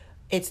not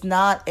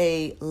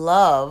a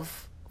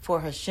love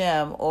for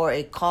Hashem or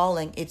a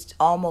calling. It's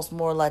almost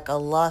more like a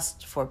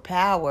lust for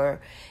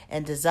power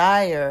and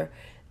desire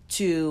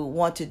to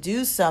want to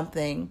do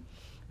something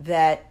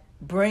that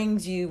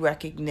brings you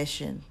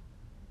recognition.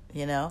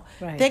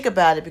 Right. Think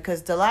about it,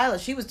 because Delilah,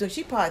 she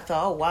probably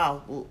thought, oh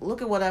wow,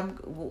 look at what I'm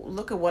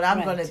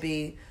Right. going to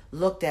be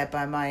looked at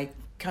by my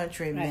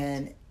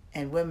countrymen Right.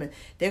 and women.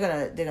 They're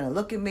gonna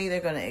look at me,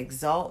 they're gonna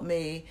exalt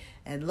me,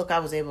 and look, I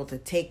was able to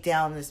take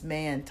down this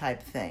man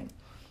type thing.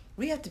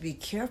 We have to be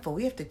careful.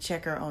 We have to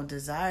check our own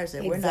desires,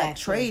 that we're not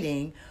Exactly.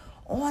 trading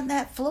on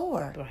that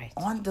floor, Right.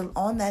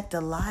 on that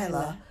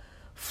Delilah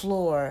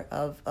floor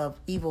of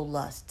evil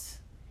lusts.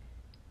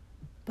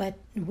 But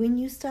when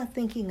you start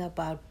thinking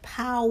about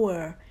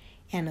power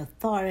and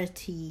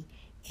authority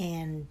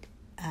and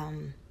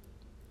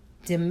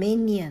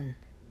dominion,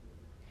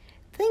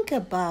 think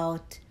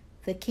about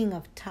the king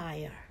of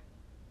Tyre.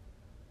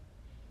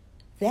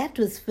 That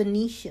was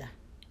Phoenicia.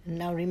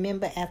 Now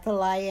remember,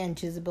 Athaliah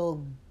and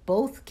Jezebel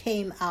both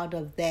came out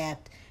of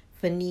that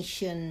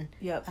Phoenician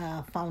Yep.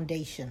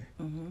 foundation.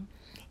 Mm-hmm.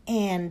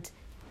 And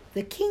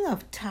the king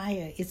of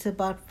Tyre is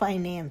about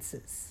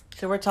finances.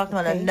 So we're talking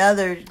about Okay.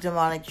 another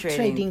demonic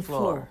trading floor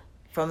floor.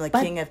 from the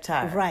But- king of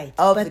Tyre. right,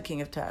 Of but- the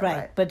king of Tyre. Right.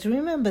 Right. But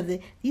remember,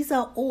 these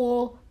are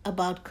all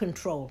about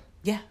control.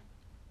 Yeah.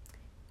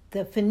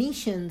 The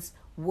Phoenicians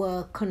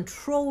were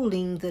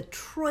controlling the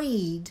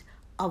trade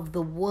of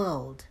the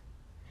world.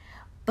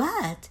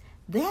 But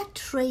that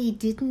trade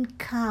didn't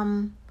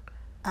come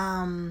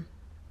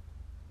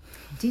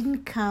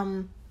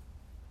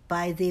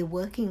by their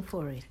working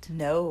for it.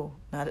 No,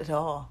 not at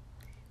all.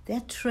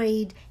 That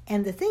trade,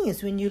 and the thing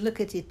is, when you look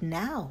at it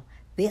now,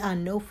 there are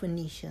no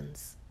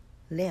Phoenicians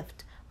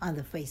left on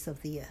the face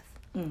of the earth.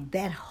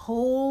 That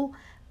whole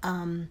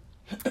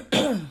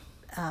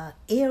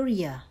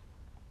area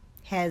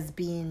has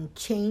been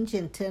changed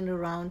and turned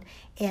around,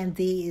 and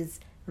there is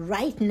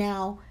right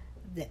now,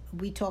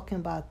 we're talking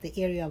about the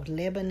area of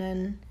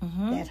Lebanon,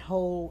 that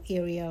whole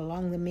area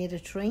along the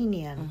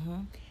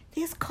Mediterranean.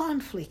 There's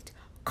conflict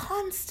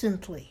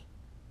constantly.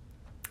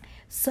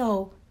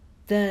 So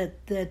the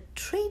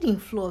trading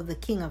floor of the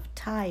king of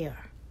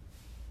Tyre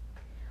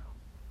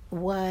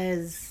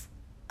was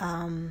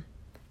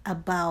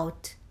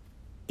about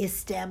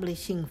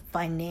establishing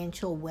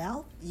financial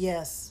wealth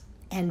Yes.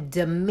 and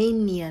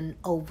dominion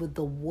over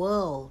the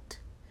world,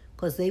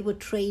 because they were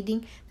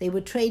trading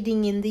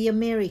in the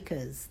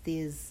Americas.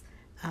 There's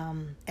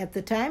at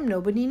the time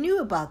nobody knew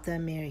about the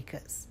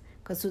Americas,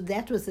 because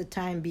that was the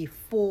time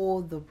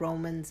before the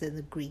Romans and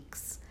the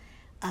Greeks.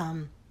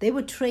 They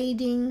were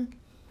trading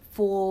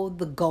for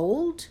the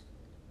gold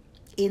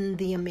in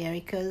the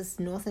Americas,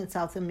 North and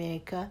South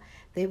America.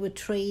 They were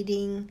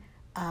trading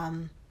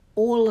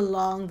all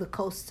along the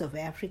coasts of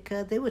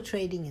Africa. They were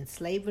trading in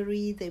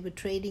slavery. They were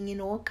trading in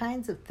all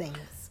kinds of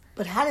things.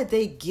 But how did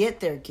they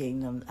get their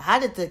kingdom? How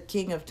did the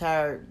king of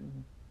Tyre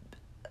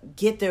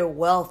get their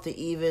wealth to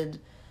even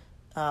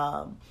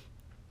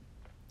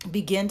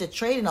begin to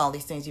trade in all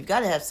these things? You've got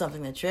to have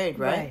something to trade,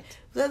 right? Right.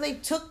 So they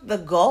took the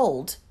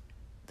gold.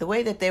 The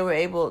way that they were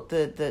able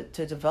to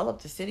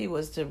develop the city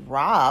was to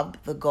rob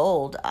the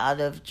gold out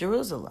of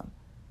Jerusalem.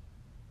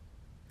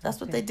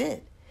 That's what they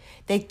did.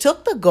 They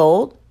took the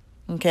gold,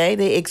 okay?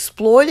 They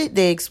exploited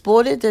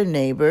their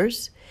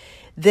neighbors.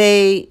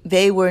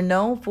 They were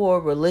known for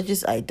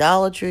religious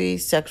idolatry,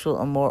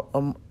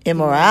 sexual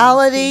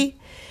immorality,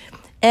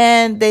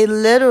 and they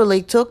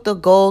literally took the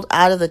gold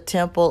out of the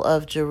temple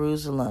of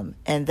Jerusalem,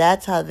 and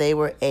that's how they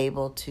were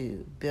able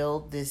to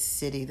build this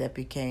city that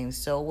became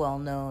so well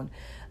known.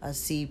 A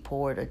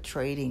seaport, a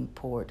trading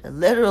port, a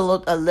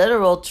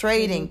literal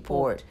trading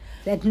port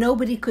that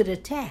nobody could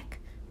attack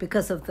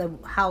because of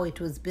how it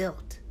was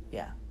built.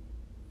 Yeah.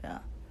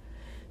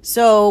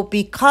 So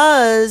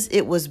because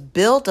it was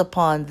built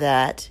upon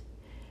that,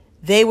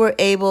 they were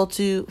able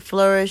to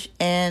flourish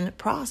and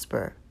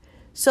prosper.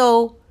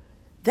 So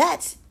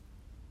that's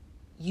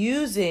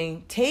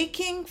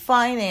taking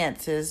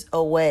finances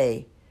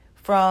away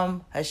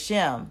from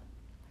Hashem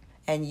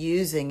and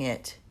using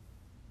it,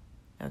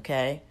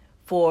 okay,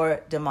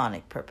 for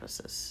demonic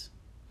purposes.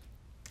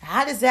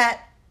 How does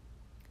that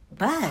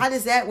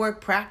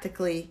work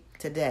practically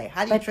today?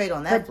 How do you trade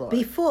on that floor?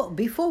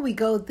 Before we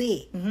go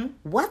there,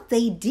 what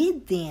they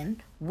did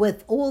then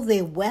with all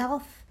their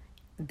wealth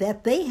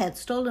that they had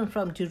stolen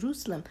from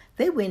Jerusalem,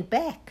 they went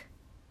back.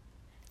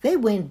 They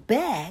went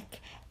back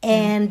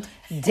and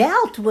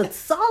dealt with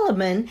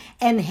Solomon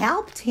and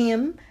helped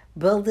him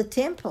build the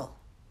temple.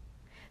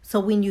 So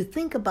when you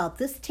think about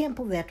this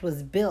temple that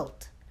was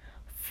built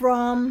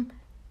from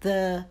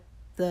the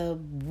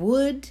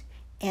wood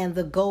and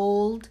the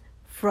gold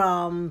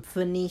from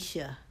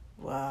Phoenicia,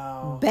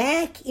 wow,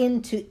 back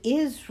into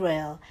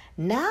Israel,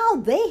 now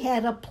they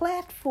had a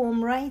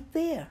platform right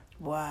there.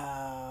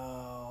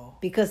 Wow.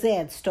 Because they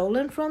had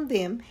stolen from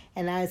them,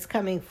 and now it's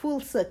coming full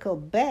circle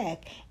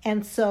back.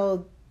 And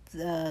so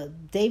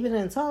David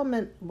and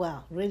Solomon,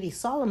 well, really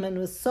Solomon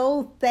was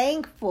so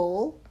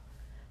thankful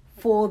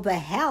for the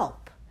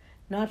help,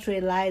 not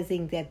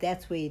realizing that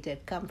that's where it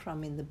had come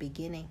from in the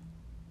beginning.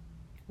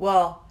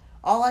 Well,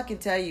 all I can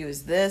tell you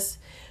is this.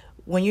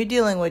 When you're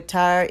dealing with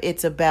Tyre,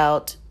 it's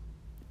about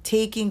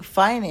taking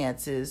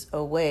finances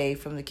away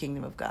from the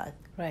kingdom of God.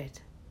 Right.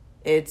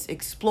 It's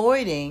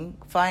exploiting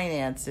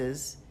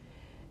finances,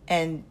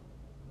 and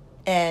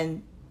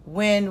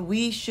when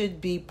we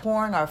should be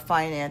pouring our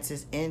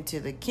finances into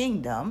the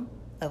kingdom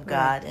of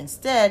God,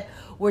 instead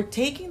we're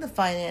taking the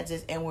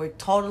finances and we're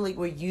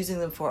using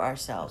them for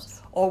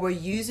ourselves, or we're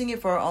using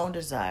it for our own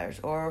desires,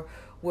 or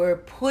we're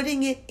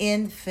putting it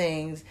in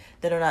things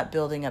that are not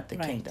building up the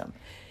kingdom.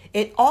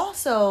 It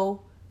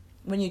also,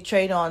 when you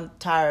trade on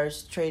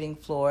Tyre's trading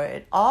floor,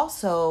 it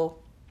also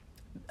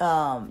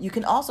you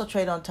can also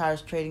trade on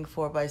Tyre's trading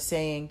floor by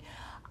saying,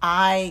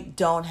 I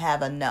don't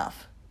have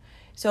enough.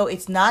 So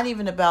it's not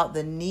even about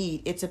the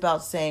need. It's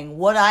about saying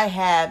what I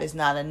have is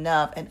not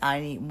enough and I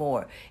need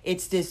more.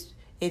 It's this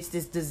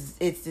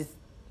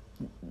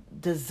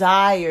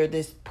desire,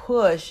 this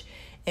push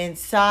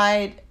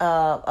inside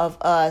of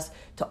us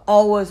to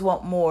always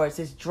want more. It's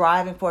this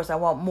driving force. I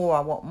want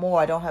more.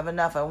 I don't have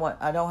enough.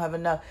 I don't have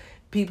enough.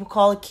 People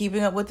call it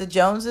keeping up with the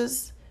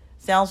Joneses.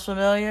 Sounds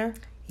familiar?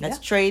 That's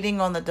trading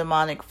on the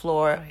demonic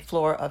floor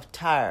of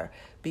Tyre,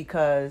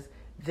 because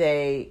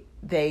they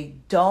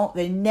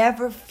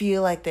never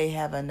feel like they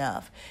have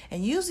enough.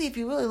 And usually, if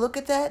you really look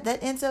at that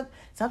ends up,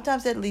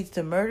 sometimes that leads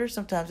to murder,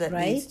 sometimes that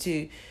leads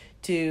to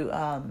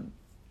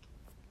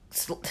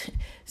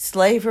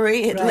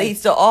slavery. It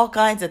leads to all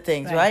kinds of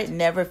things, right?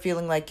 Never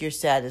feeling like you're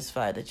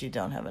satisfied, that you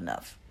don't have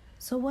enough.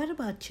 So what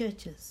about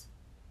churches?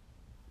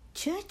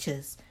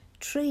 Churches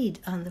trade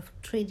on the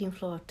trading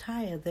floor of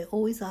Tyre. They're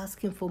always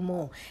asking for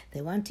more.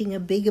 They're wanting a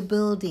bigger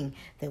building.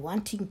 They're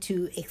wanting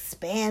to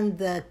expand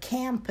the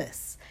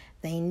campus.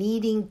 They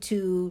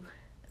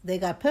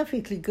got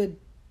perfectly good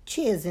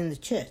chairs in the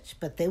church,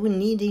 but they were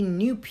needing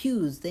new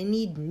pews. They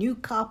need new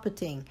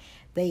carpeting.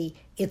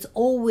 It's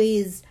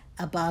always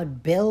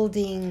about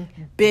building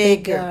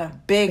bigger.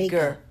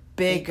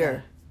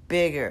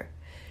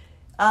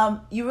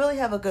 You really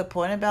have a good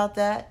point about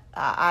that.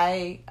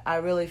 I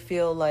really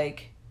feel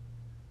like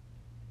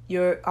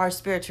our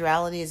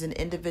spirituality is an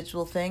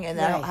individual thing, and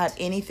I don't have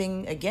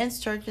anything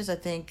against churches. I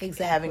think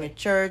having a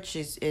church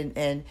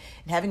and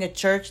having a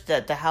church,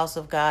 that the house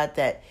of God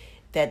that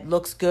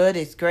looks good,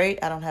 is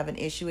great. I don't have an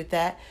issue with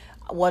that.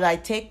 What I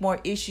take more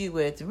issue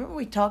with, remember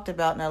we talked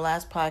about in our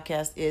last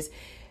podcast, is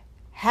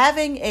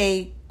having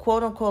a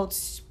quote unquote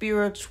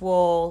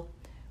spiritual,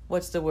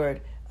 what's the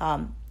word?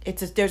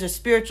 There's a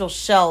spiritual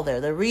shell there.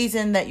 The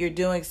reason that you're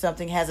doing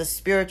something has a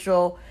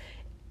spiritual,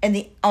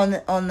 and on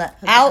the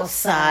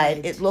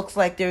outside, it looks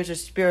like there's a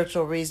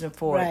spiritual reason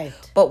for it.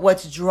 But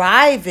what's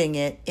driving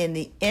it in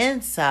the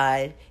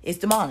inside is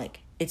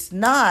demonic. It's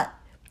not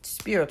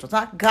spiritual. It's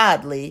not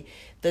godly.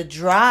 The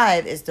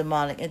drive is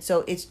demonic. And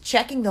so it's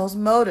checking those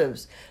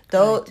motives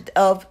of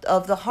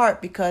the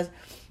heart, because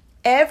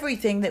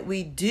everything that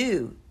we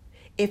do,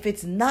 if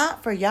it's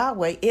not for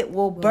Yahweh, it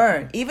will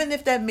burn. Even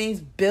if that means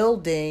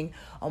building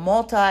a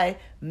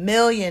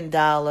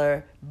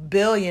multi-million-dollar,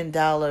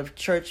 billion-dollar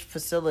church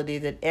facility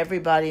that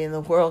everybody in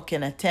the world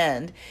can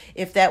attend.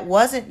 If that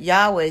wasn't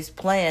Yahweh's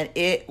plan,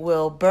 it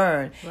will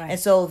burn. And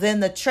so then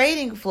the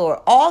trading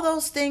floor, all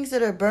those things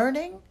that are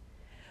burning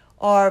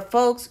are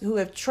folks who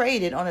have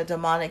traded on a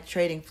demonic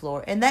trading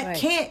floor. And that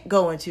can't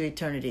go into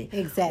eternity.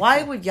 Exactly.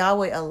 Why would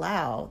Yahweh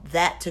allow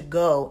that to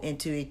go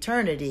into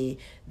eternity,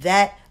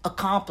 that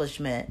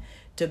accomplishment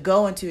to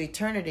go into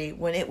eternity,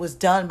 when it was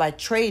done by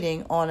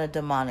trading on a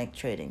demonic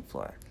trading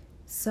floor?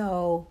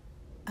 So,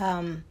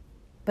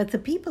 but the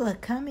people are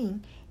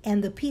coming,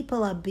 and the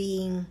people are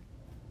being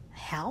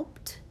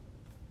helped.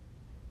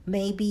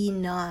 Maybe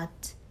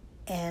not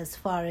as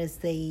far as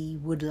they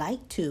would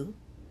like to,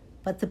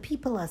 but the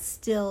people are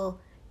still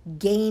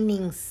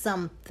gaining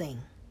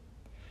something.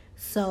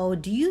 So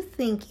do you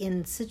think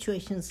in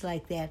situations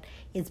like that,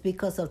 it's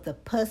because of the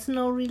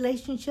personal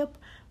relationship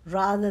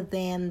rather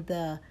than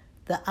the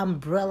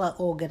umbrella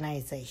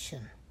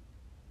organization?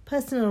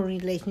 Personal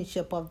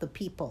relationship of the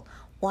people,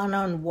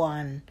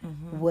 one-on-one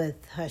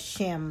with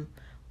Hashem,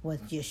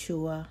 with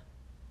Yeshua,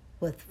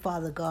 with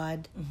Father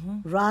God,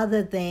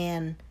 rather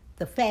than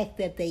the fact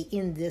that they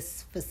in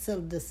this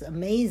facility, this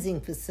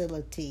amazing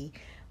facility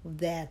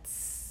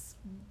that's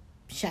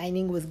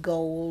shining with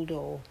gold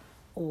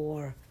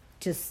or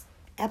just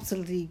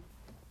absolutely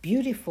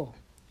beautiful.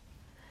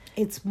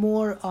 It's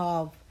more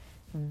of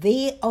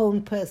their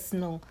own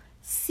personal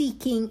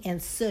seeking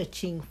and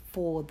searching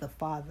for the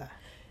Father.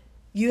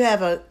 You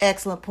have an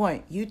excellent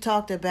point. You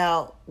talked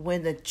about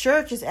when the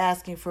church is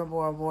asking for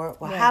more and more.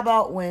 Well, how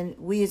about when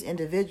we as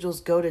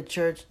individuals go to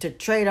church to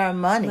trade our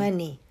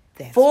money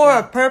for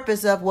a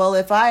purpose of, well,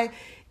 if I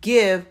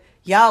give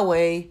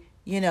Yahweh,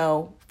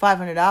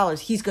 $500,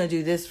 he's going to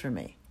do this for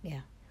me.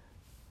 Yeah.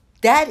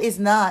 That is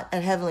not a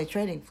heavenly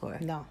trading floor.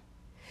 No.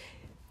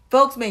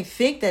 folks may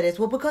think that it's,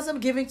 well, because I'm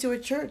giving to a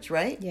church,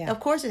 right? Yeah. Of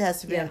course it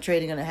has to be, Yeah. I'm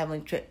trading on a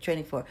heavenly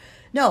training for.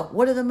 No,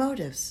 what are the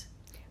motives?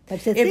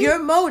 But the If thing- your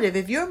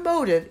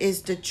motive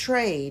is to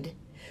trade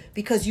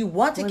because you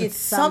want to Want get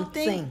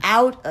something something.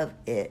 out of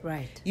it,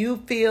 Right.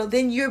 you feel,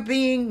 then you're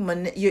being,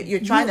 you're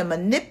trying to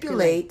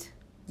manipulate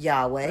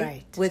Yahweh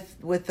Right.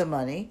 with the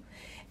money.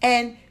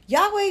 And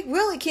Yahweh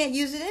really can't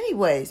use it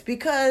anyways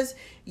because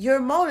your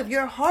motive,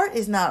 your heart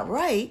is not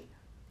right.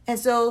 And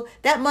so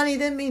that money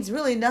then means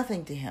really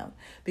nothing to him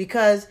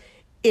because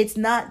it's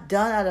not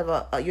done out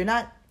of you're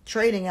not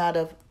trading out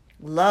of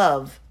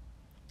love.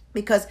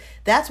 Because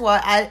that's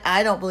why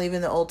I don't believe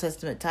in the Old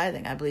Testament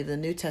tithing. I believe in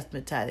the New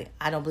Testament tithing.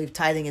 I don't believe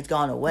tithing has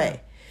gone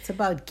away. It's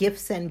about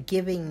gifts and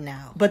giving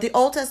now. But the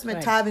Old Testament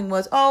Right. tithing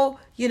was, out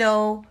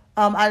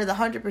of the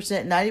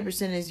 100%,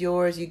 90% is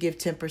yours. You give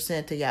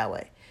 10% to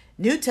Yahweh.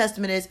 New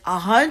Testament is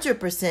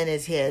 100%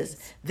 is his.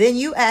 Then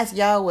you ask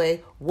Yahweh,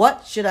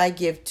 what should I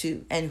give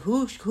to? And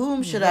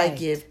whom should I Right.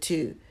 give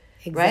to?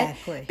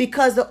 Exactly. Right?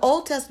 Because the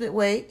Old Testament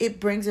way, it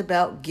brings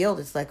about guilt.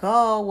 It's like,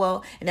 oh,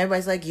 well, and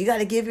everybody's like, you got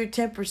to give your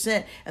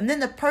 10%. And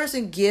then the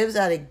person gives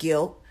out of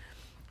guilt.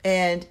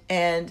 And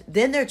then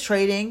they're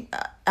trading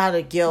out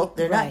of guilt.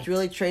 They're not Right.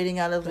 really trading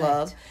out of Right.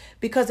 love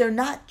because they're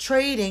not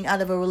trading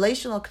out of a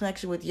relational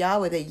connection with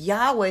Yahweh.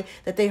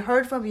 That they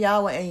heard from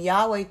Yahweh and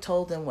Yahweh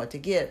told them what to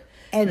give.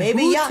 And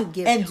who to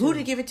give and to. who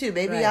to give it to.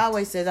 Maybe Right.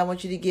 Yahweh says, I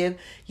want you to give,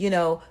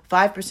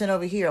 5%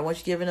 over here. I want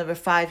you to give another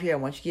 5 here. I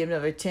want you to give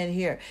another 10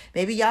 here.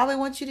 Maybe Yahweh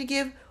wants you to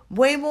give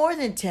way more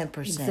than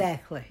 10%.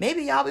 Exactly.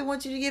 Maybe Yahweh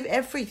wants you to give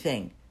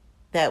everything.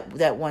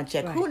 That one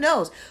check. Right. Who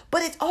knows?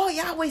 But it's all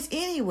Yahweh's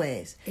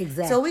anyways.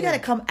 Exactly. So we got to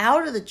come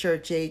out of the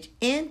church age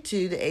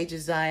into the age of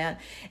Zion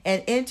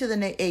and into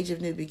the age of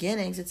new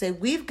beginnings and say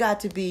we've got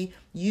to be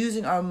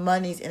using our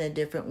monies in a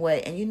different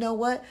way. And you know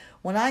what?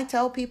 When I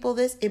tell people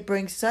this, it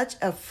brings such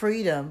a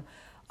freedom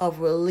of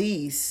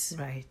release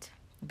Right.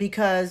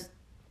 because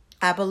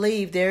I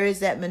believe there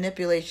is that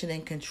manipulation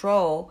and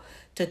control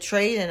to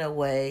trade in a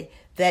way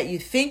that you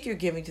think you're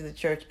giving to the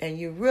church and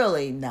you're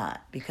really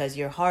not because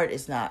your heart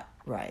is not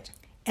right.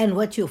 And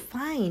what you'll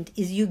find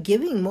is you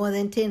giving more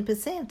than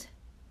 10%.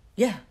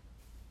 Yeah.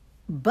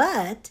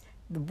 But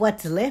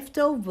what's left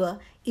over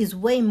is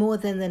way more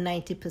than the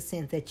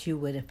 90% that you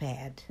would have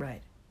had.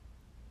 Right.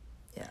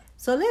 Yeah.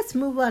 So let's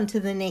move on to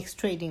the next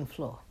trading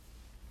floor.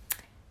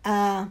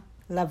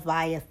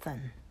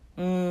 Leviathan.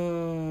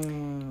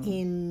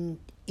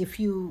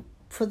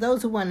 For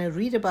those who want to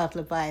read about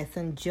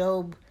Leviathan,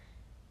 Job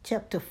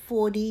chapter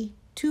 40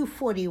 to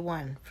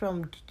 41,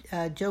 from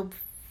Job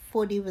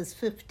 40 verse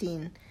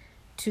 15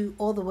 to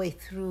all the way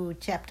through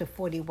chapter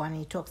 41,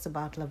 he talks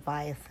about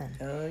Leviathan.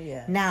 Oh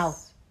yeah. Now,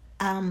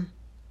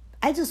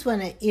 I just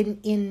want to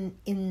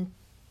in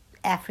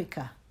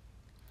Africa,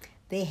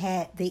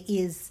 there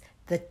is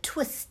the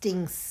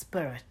twisting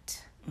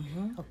spirit,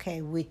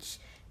 okay, which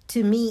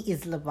to me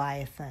is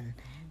Leviathan.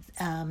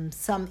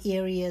 Some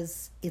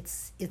areas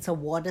it's a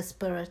water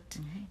spirit,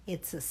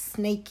 it's a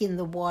snake in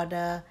the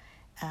water.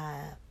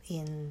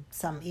 In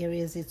some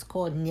areas it's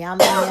called Nyami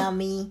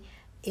Nyami.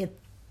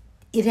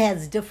 It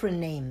has different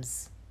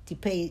names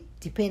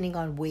depending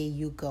on where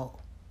you go.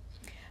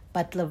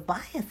 But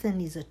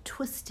Leviathan is a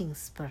twisting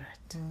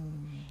spirit.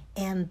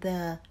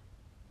 And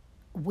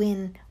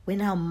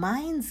when our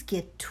minds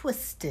get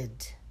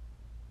twisted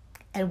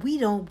and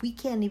we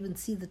can't even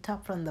see the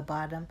top from the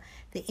bottom,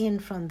 the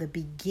end from the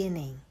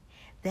beginning,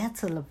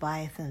 that's a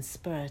Leviathan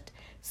spirit.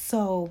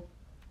 So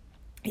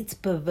it's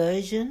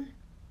perversion.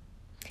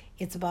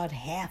 It's about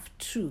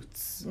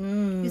half-truths.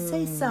 You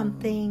say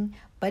something,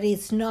 but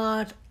it's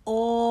not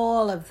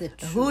all of the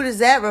truth. Who does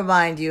that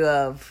remind you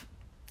of?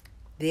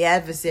 The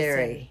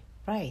adversary.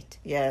 Right.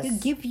 Yes. He'll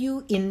give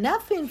you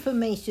enough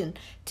information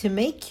to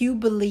make you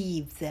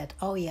believe that,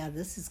 oh yeah,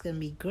 this is going to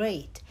be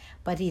great.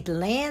 But it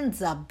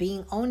lands up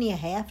being only a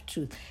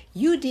half-truth.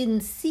 You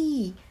didn't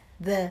see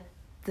the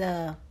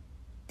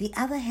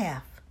other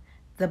half,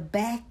 the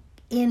back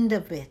end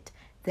of it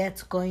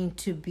that's going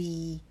to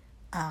be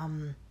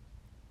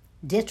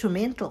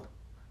detrimental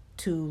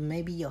to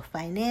maybe your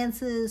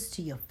finances,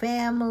 to your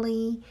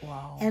family.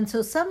 Wow. And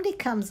so somebody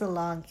comes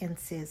along and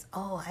says,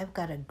 oh, I've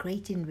got a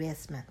great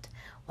investment.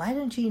 Why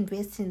don't you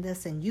invest in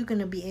this and you're going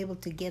to be able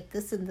to get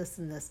this and this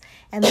and this.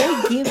 And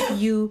they give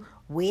you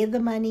where the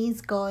money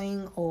is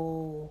going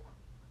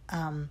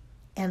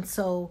and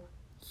so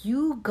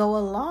you go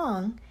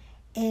along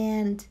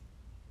and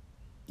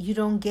you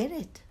don't get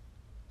it.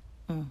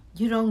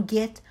 You don't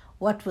get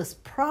what was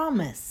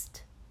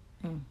promised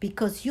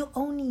because you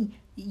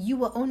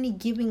were only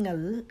given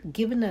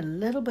a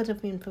little bit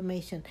of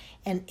information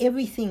and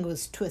everything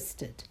was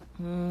twisted.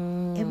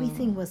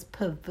 Everything was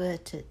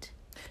perverted.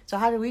 So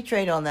how do we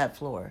trade on that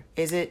floor?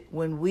 Is it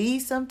when we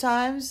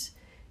sometimes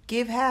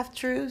give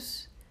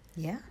half-truths?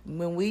 Yeah.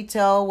 When we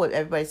tell what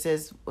everybody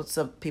says, what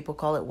some people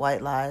call it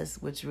white lies,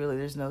 which really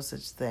there's no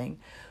such thing.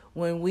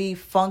 When we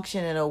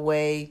function in a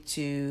way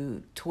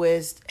to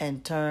twist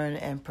and turn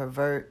and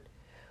pervert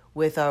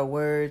with our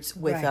words,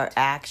 with Right. our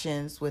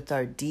actions, with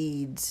our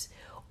deeds,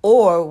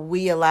 or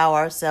we allow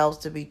ourselves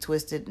to be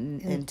twisted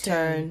and turned.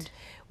 turned.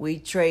 We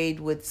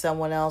trade with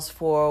someone else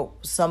for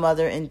some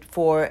other an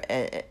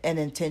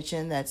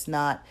intention that's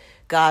not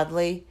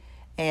godly,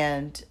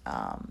 and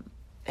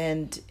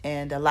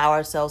allow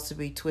ourselves to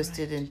be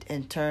twisted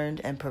and turned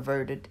and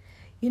perverted.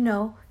 You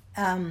know,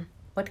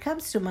 what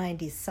comes to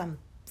mind is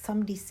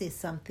somebody says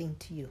something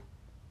to you,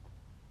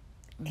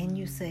 and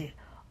you say,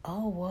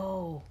 "Oh,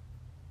 whoa,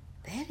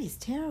 that is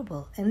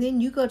terrible," and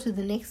then you go to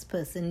the next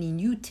person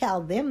and you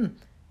tell them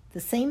the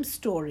same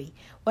story.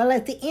 Well,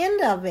 at the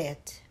end of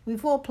it,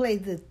 we've all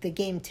played the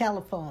game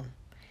telephone.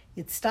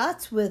 It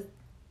starts with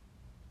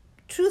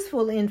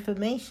truthful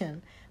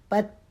information,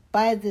 but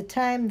by the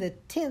time the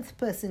 10th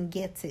person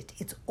gets it,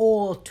 it's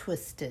all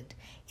twisted.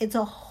 It's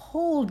a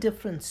whole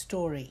different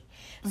story.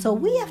 So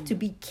we have to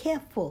be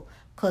careful,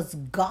 because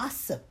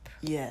gossip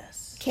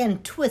Yes. can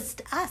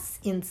twist us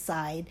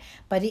inside,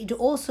 but it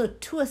also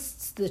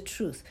twists the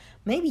truth.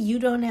 Maybe you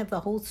don't have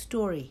the whole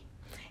story,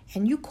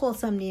 and you call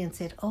somebody and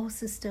said, "Oh,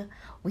 sister,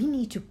 we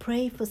need to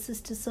pray for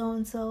sister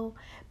so-and-so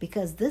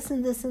because this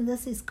and this and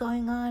this is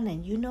going on,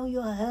 and you know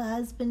her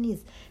husband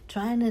is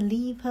trying to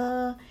leave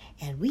her,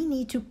 and we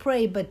need to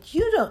pray." But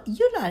you're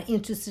not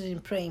interested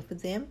in praying for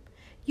them.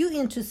 You're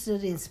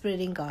interested in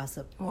spreading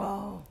gossip,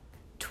 Wow.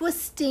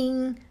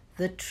 twisting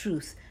the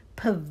truth,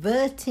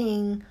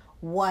 perverting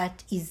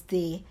what is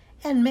there.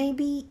 And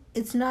maybe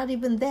it's not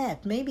even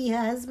that. Maybe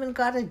her husband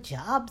got a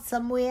job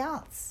somewhere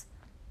else,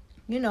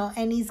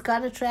 and he's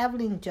got a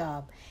traveling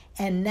job.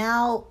 And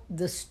now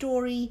the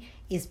story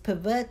is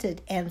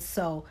perverted. And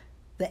so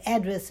the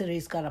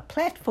adversary's got a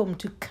platform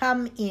to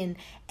come in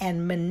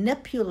and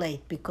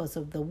manipulate because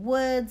of the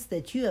words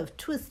that you have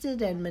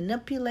twisted and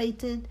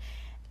manipulated,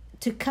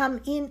 to come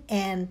in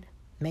and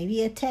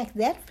maybe attack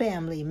that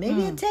family,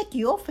 maybe attack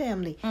your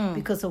family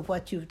because of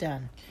what you've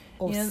done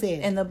or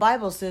said. And the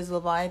Bible says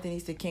Leviathan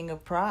is the king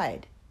of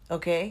pride.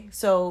 Okay?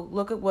 So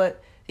look at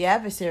what the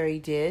adversary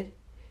did.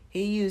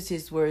 He used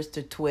his words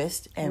to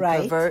twist and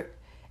pervert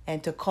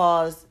and to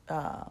cause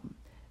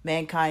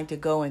mankind to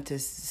go into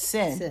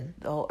sin,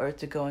 the whole earth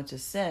to go into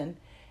sin.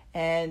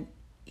 And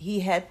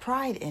he had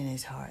pride in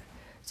his heart.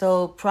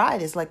 So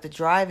pride is like the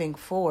driving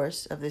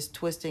force of this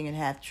twisting and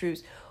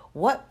half-truths.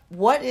 What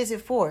is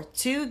it for?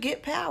 To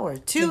get power.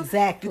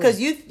 Exactly.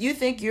 Because you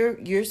think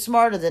you're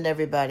smarter than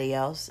everybody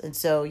else, and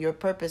so your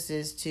purpose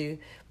is to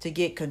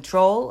get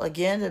control,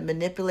 again, the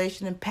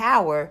manipulation and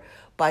power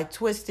by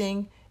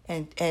twisting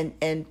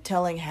and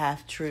telling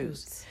half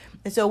truths.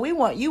 And so we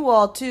want you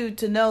all too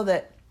to know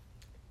that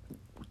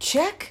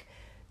check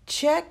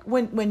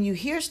when you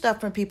hear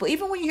stuff from people,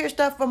 even when you hear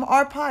stuff from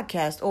our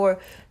podcast or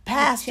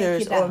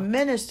pastors or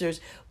ministers,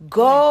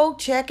 go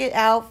check it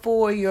out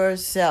for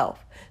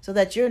yourself. So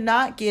that you're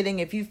not getting,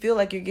 if you feel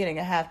like you're getting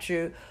a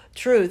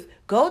half-truth,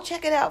 go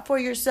check it out for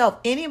yourself.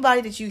 Anybody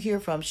that you hear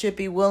from should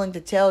be willing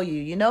to tell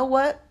you, you know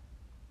what?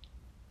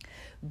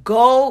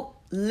 Go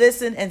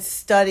listen and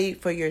study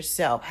for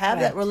yourself. Have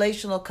that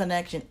relational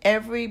connection.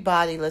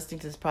 Everybody listening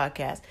to this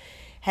podcast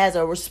has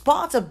a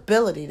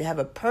responsibility to have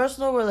a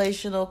personal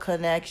relational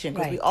connection,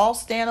 because we all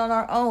stand on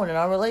our own in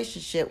our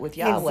relationship with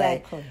Yahweh.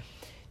 Exactly.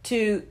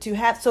 To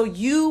have, so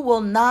you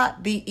will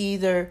not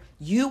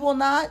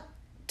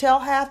tell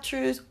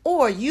half-truths,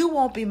 or you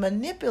won't be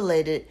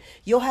manipulated.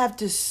 You'll have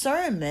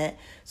discernment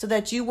so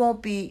that you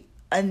won't be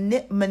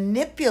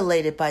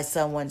manipulated by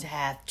someone's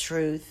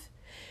half-truth.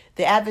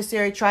 The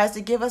adversary tries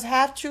to give us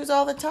half-truths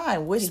all the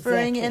time,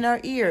 whispering in our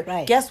ear.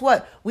 Right. Guess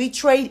what? We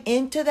trade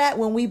into that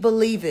when we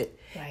believe it.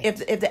 Right.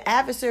 If the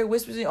adversary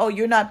whispers, "Oh,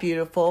 you're not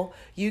beautiful.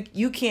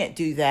 You can't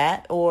do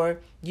that," or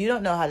 "You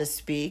don't know how to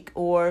speak,"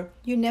 or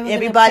 "You never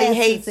everybody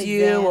hates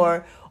you,"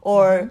 or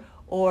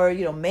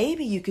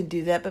maybe you can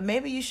do that, but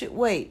maybe you should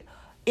wait.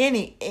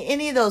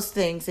 Any of those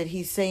things that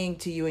he's saying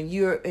to you,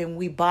 and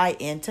we buy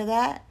into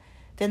that,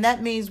 then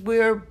that means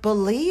we're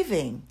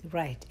believing.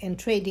 Right. And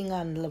trading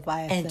on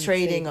Leviathan. And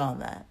trading on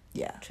that.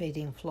 Yeah.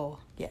 Trading floor.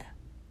 Yeah.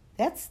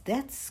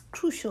 That's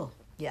crucial.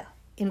 Yeah.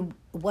 In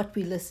what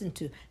we listen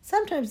to.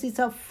 Sometimes it's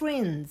our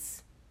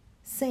friends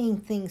saying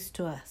things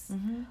to us.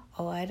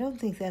 "Oh, I don't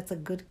think that's a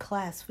good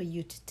class for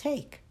you to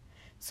take."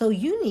 So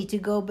you need to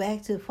go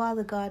back to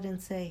Father God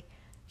and say,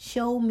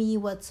 "Show me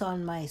what's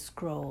on my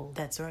scroll."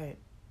 That's right.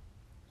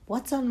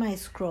 What's on my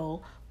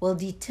scroll will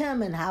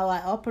determine how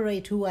I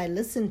operate, who I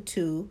listen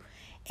to,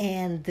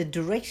 and the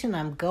direction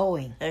I'm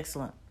going.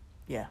 Excellent.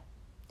 Yeah.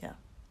 Yeah.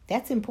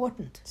 That's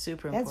important.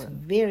 Super important.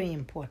 That's very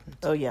important.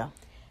 Oh, yeah.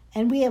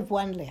 And we have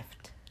one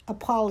left,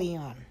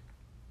 Apollyon.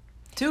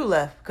 2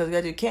 left, because we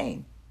got to do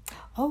Cain.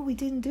 Oh, we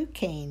didn't do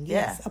Cain.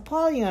 Yes. Yeah.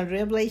 Apollyon,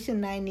 Revelation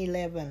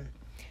 9:11,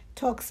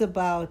 talks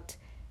about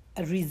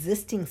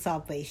resisting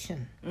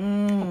salvation.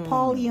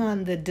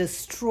 Apollyon, the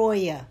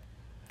destroyer,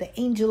 the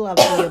angel of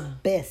the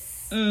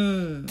abyss,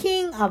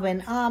 king of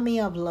an army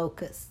of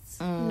locusts.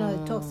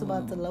 It talks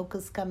about the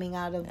locusts coming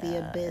out of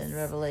the abyss in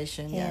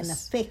Revelation, and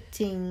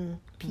affecting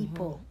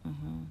people.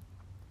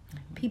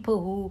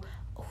 People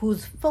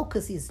whose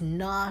focus is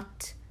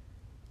not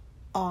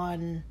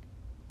on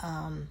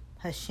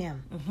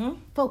Hashem.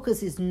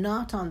 Focus is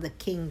not on the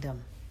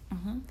kingdom.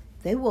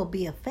 they will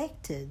be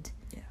affected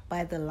Yeah.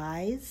 by the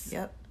lies,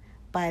 Yep.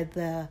 by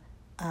the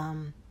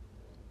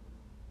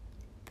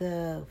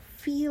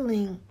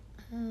feeling.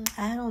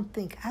 I don't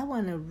think I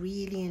want to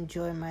really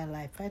enjoy my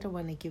life. I don't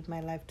want to give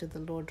my life to the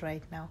Lord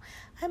right now.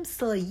 I'm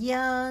still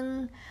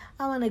young.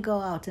 I want to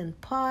go out and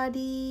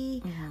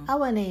party. I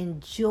want to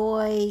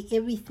enjoy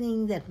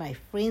everything that my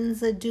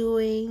friends are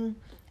doing.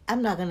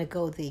 I'm not going to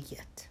go there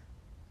yet.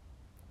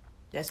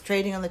 That's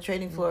trading on the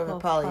trading floor of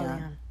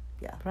Apollyon.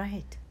 Yeah.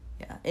 Right.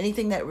 Yeah.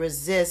 Anything that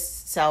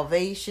resists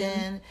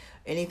salvation,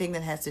 anything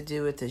that has to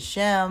do with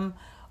Hashem,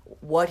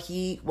 what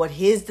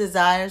his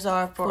desires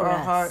are for our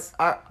us.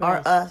 heart,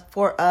 are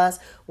for us,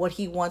 what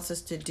he wants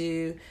us to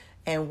do,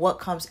 and what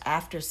comes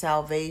after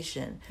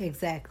salvation.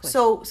 Exactly.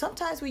 So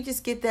sometimes we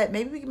just get that.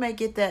 Maybe we might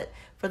get that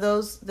for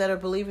those that are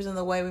believers in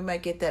the way. We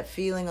might get that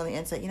feeling on the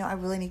inside. I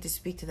really need to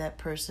speak to that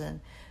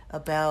person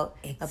about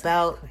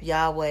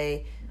Yahweh.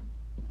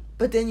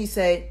 But then you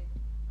say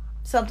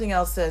something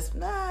else says,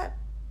 nah,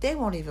 they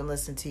won't even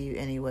listen to you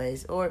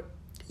anyways, or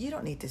you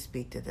don't need to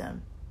speak to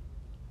them.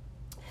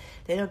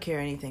 They don't care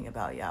anything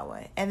about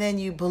Yahweh. And then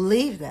you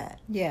believe that.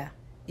 Yeah.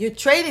 You're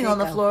trading on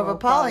the floor of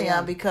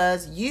Apollyon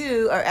because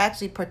you are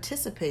actually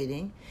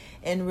participating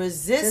in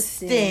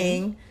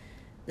resisting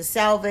the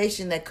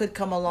salvation that could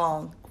come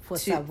along for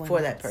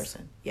that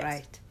person. Yes.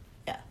 Right.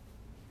 Yeah.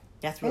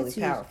 That's really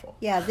powerful.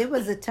 Yeah, there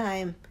was a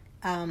time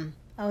I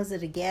was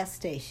at a gas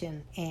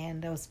station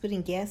and I was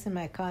putting gas in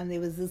my car and there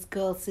was this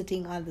girl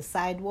sitting on the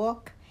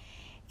sidewalk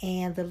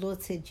and the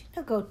Lord said,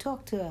 go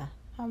talk to her.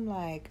 I'm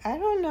like, I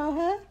don't know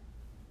her.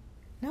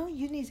 No,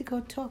 you need to go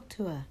talk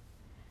to her.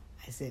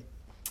 I said,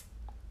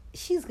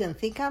 she's going to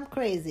think I'm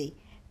crazy.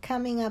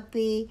 Coming up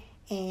there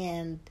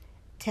and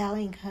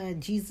telling her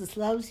Jesus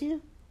loves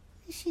you,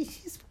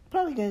 she's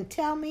probably going to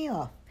tell me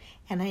off.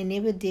 And I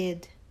never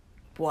did.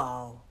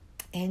 Wow.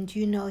 And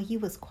he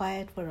was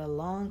quiet for a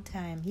long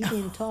time. He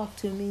didn't talk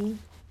to me.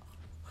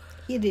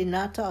 He did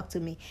not talk to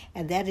me.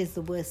 And that is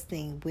the worst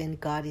thing, when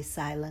God is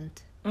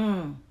silent.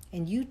 And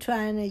you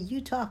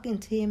talking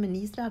to him and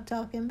he's not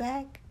talking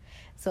back.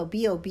 So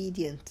be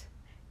obedient.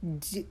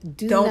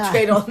 Don't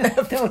trade on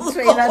that floor. Don't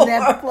trade on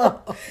that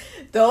floor.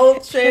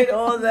 Don't trade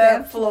on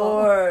that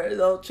floor.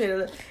 Don't trade on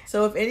that.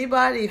 So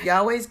if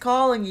Yahweh's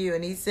calling you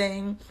and he's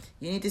saying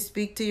you need to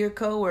speak to your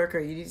coworker,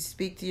 you need to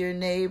speak to your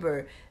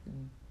neighbor,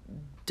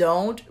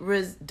 don't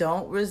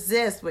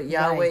resist what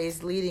Yahweh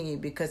is leading you,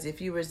 because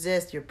if you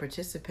resist, you're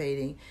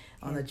participating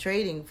on the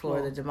trading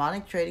floor, the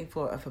demonic trading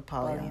floor of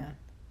Apollyon.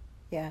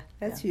 Yeah,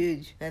 that's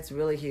huge. That's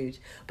really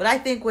huge. But I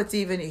think what's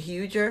even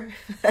huger,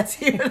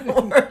 that's even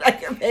a word I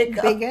can make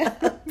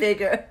up.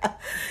 Bigger.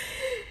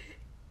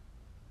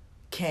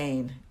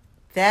 Cain.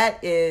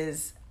 That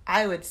is,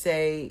 I would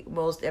say,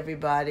 most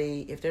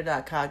everybody, if they're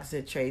not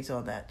cognizant, trades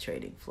on that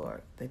trading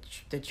floor.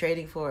 The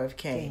trading floor of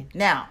Cain.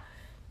 Now,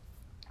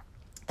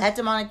 that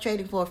demonic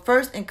trading floor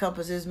first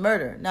encompasses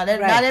murder. Now,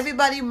 not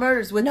everybody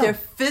murders with their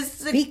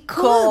physical...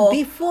 Because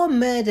before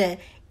murder,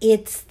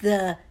 it's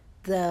the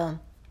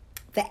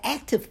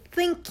act of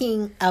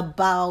thinking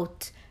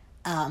about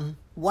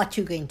what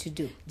you're going to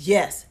do.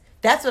 Yes,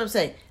 that's what I'm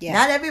saying. Yeah.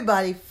 Not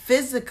everybody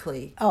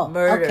physically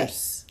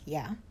murders. Okay.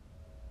 Yeah.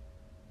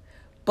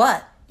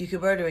 But you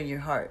can murder in your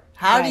heart.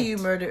 How do you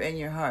murder in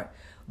your heart?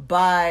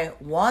 By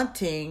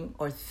wanting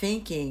or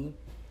thinking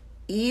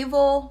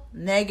evil,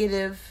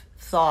 negative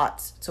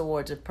thoughts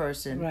towards a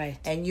person. Right.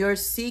 And you're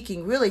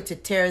seeking really to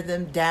tear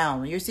them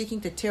down. You're seeking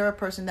to tear a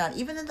person down.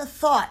 Even in the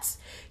thoughts,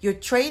 you're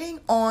trading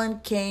on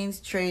Cain's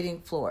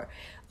trading floor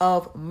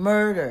of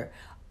murder.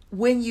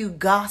 When you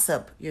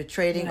gossip, you're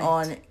trading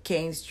on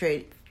Cain's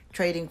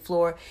trading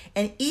floor.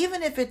 And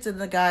even if it's in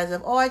the guise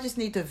of, I just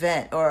need to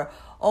vent, or,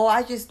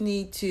 I just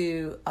need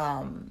to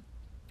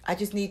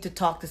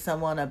talk to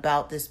someone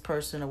about this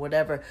person or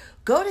whatever,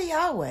 go to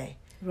Yahweh.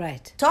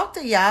 Right. Talk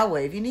to Yahweh.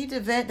 If you need to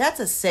vent,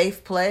 that's a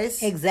safe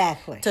place.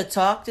 Exactly. To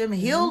talk to him.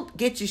 He'll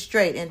get you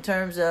straight in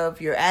terms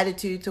of your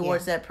attitude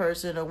towards that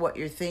person or what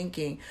you're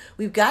thinking.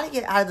 We've got to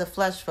get out of the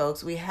flesh,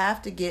 folks. We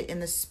have to get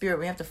in the spirit.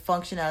 We have to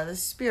function out of the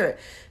spirit.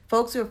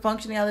 Folks who are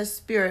functioning out of the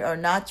spirit are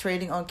not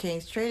trading on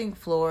Cain's trading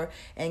floor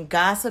and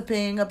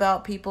gossiping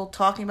about people,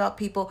 talking about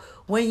people.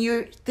 When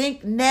you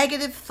think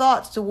negative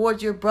thoughts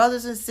towards your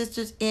brothers and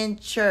sisters in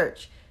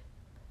church,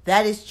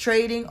 that is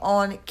trading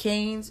on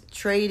Cain's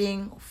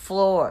trading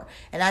floor.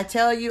 And I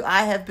tell you,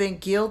 I have been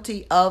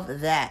guilty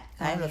of that.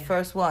 I am the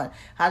first one.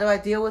 How do I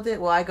deal with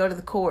it? Well, I go to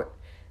the court.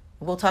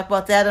 We'll talk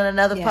about that on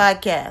another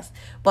podcast.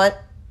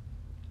 But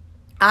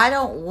I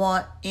don't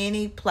want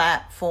any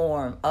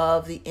platform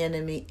of the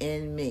enemy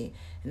in me.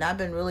 And I've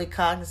been really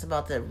cognizant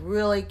about that,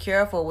 really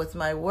careful with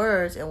my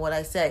words and what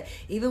I say.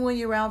 Even when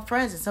you're around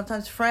friends, and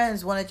sometimes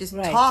friends want to just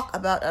talk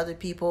about other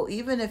people,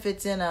 even if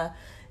it's in a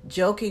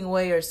joking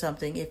way or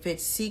something. If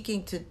it's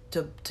seeking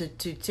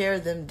to tear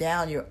them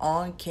down, you're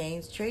on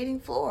Cain's trading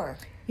floor.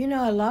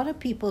 A lot of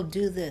people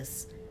do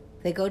this.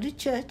 They go to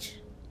church,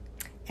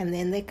 and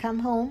then they come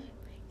home,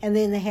 and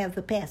then they have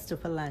the pastor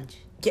for lunch.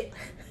 Yeah.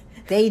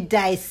 They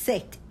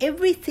dissect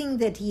everything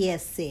that he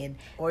has said.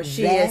 Or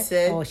she has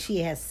said. Or she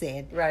has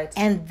said. Right.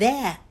 And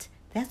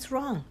that's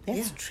wrong.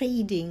 That's Yeah.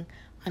 trading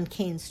on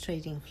Cain's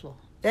trading floor.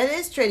 That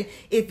is trading.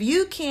 If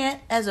you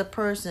can't, as a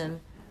person,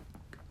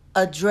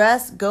 go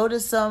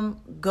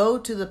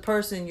to the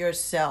person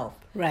yourself.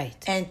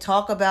 Right. And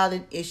talk about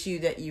an issue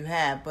that you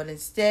have, but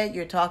instead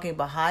you're talking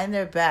behind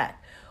their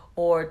back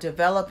or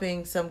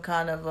developing some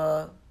kind of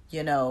a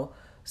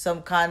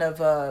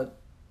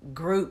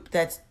group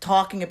that's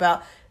talking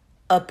about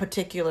a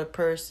particular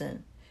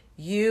person.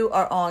 You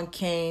are on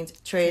Cain's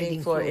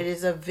trading floor. It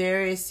is a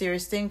very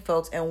serious thing,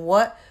 folks. And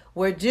what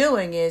we're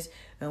doing is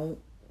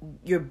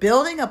you're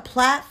building a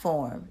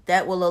platform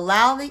that will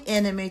allow the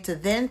enemy to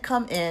then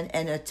come in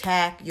and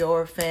attack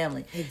your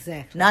family.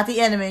 Exactly. Not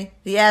the enemy,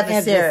 the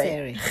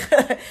adversary.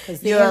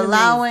 You're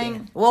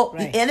allowing,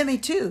 the enemy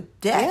too,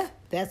 death. Yeah,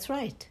 that's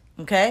right.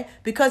 Okay?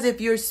 Because if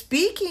you're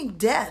speaking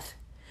death,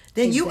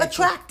 then you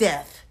attract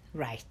death.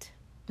 Right.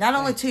 Not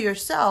only to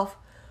yourself,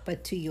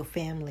 but to your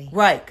family.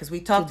 Right, because we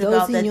talked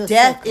about that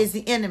death is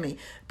the enemy.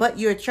 But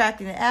you're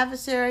attracting the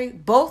adversary,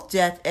 both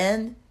death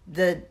and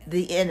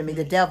the enemy,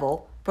 the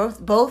devil.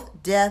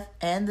 Both death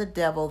and the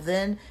devil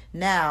then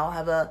now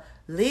have a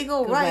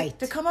legal right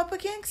to come up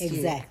against you.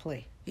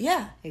 Exactly.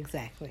 Yeah.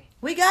 Exactly.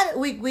 We got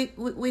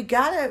we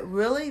got to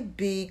really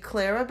be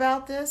clear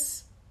about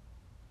this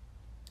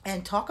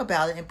and talk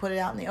about it and put it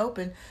out in the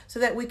open so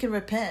that we can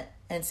repent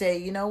and say,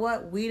 you know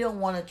what? We don't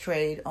want to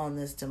trade on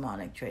this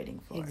demonic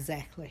trading floor.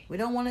 Exactly. We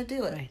don't want to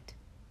do it. Right.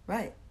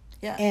 Right.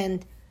 Yeah.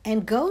 And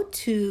go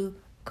to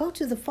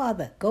the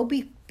Father. Go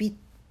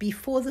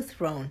before the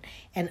throne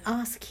and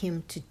ask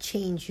him to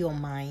change your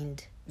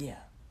mind. Yeah.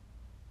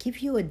 Give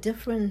you a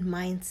different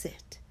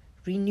mindset.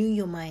 Renew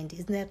your mind.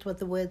 Isn't that what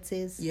the word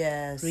says?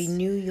 Yes.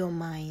 Renew your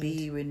mind.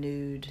 Be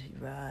renewed.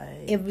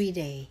 Right. Every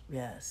day.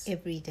 Yes.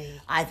 Every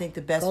day. I think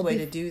the best way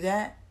to do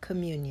that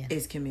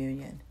is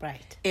communion.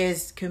 Right.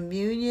 Is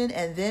communion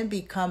and then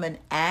become an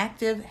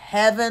active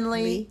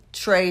heavenly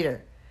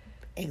trader.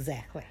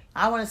 Exactly.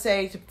 I want to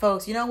say to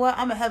folks, you know what?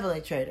 I'm a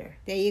heavenly trader.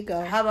 There you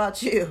go. How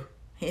about you?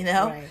 You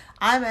know, right.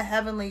 I'm a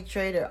heavenly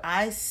trader.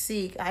 I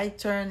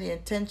turn the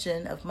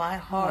intention of my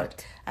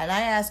heart. And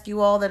I ask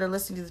you all that are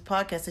listening to this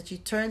podcast that you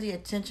turn the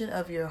intention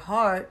of your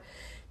heart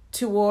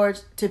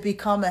to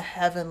become a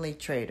heavenly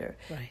trader.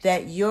 Right.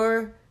 That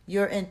your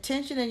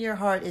intention in your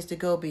heart is to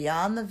go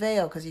beyond the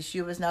veil, because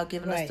Yeshua has now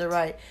given us the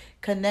right.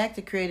 Connect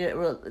to create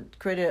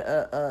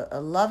a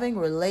loving,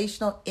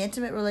 relational,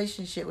 intimate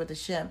relationship with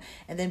Hashem,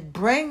 and then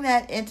bring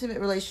that intimate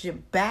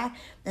relationship back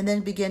and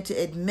then begin to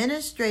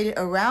administrate it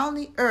around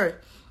the earth.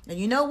 And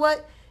you know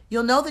what?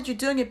 You'll know that you're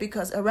doing it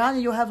because around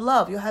you you'll have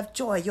love, you'll have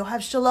joy, you'll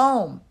have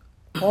shalom.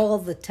 All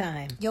the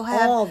time. You'll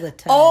have all the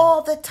time.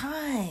 All the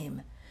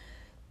time.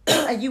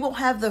 And you won't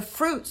have the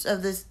fruits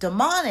of this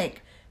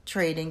demonic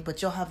trading,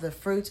 but you'll have the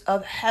fruits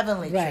of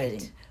heavenly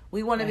trading.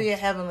 We want to be a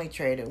heavenly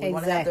trader. We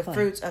want to have the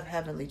fruits of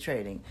heavenly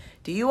trading.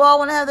 Do you all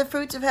want to have the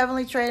fruits of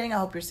heavenly trading? I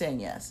hope you're saying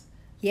yes.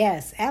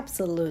 Yes,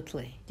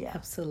 absolutely. Yeah.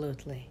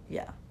 Absolutely.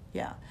 Yeah.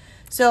 Yeah.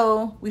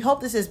 So we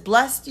hope this has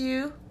blessed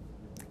you.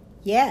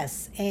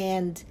 Yes.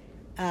 And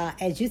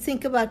as you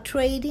think about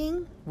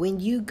trading, when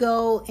you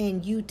go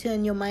and you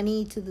turn your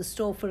money to the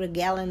store for a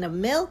gallon of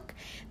milk,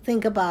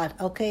 think about,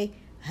 okay,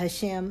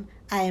 Hashem,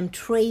 I am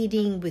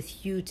trading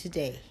with you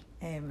today.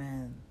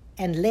 Amen.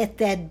 And let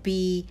that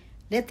be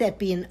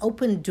an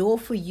open door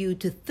for you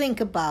to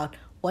think about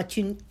what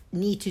you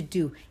need to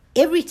do.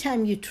 Every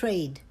time you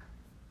trade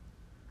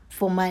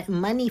for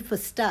money for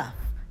stuff,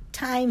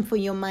 time for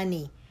your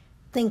money,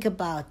 think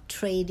about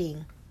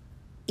trading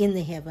in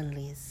the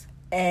heavenlies.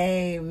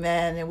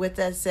 Amen. And with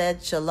that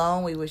said,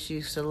 shalom. We wish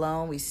you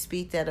shalom. We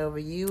speak that over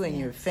you and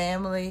your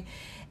family.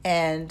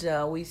 And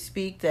we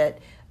speak that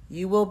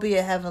you will be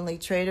a heavenly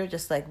trader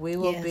just like we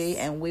will be,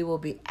 and we will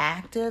be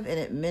active in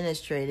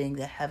administrating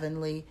the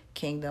heavenly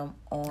kingdom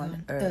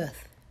on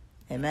earth.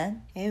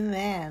 Amen?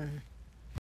 Amen.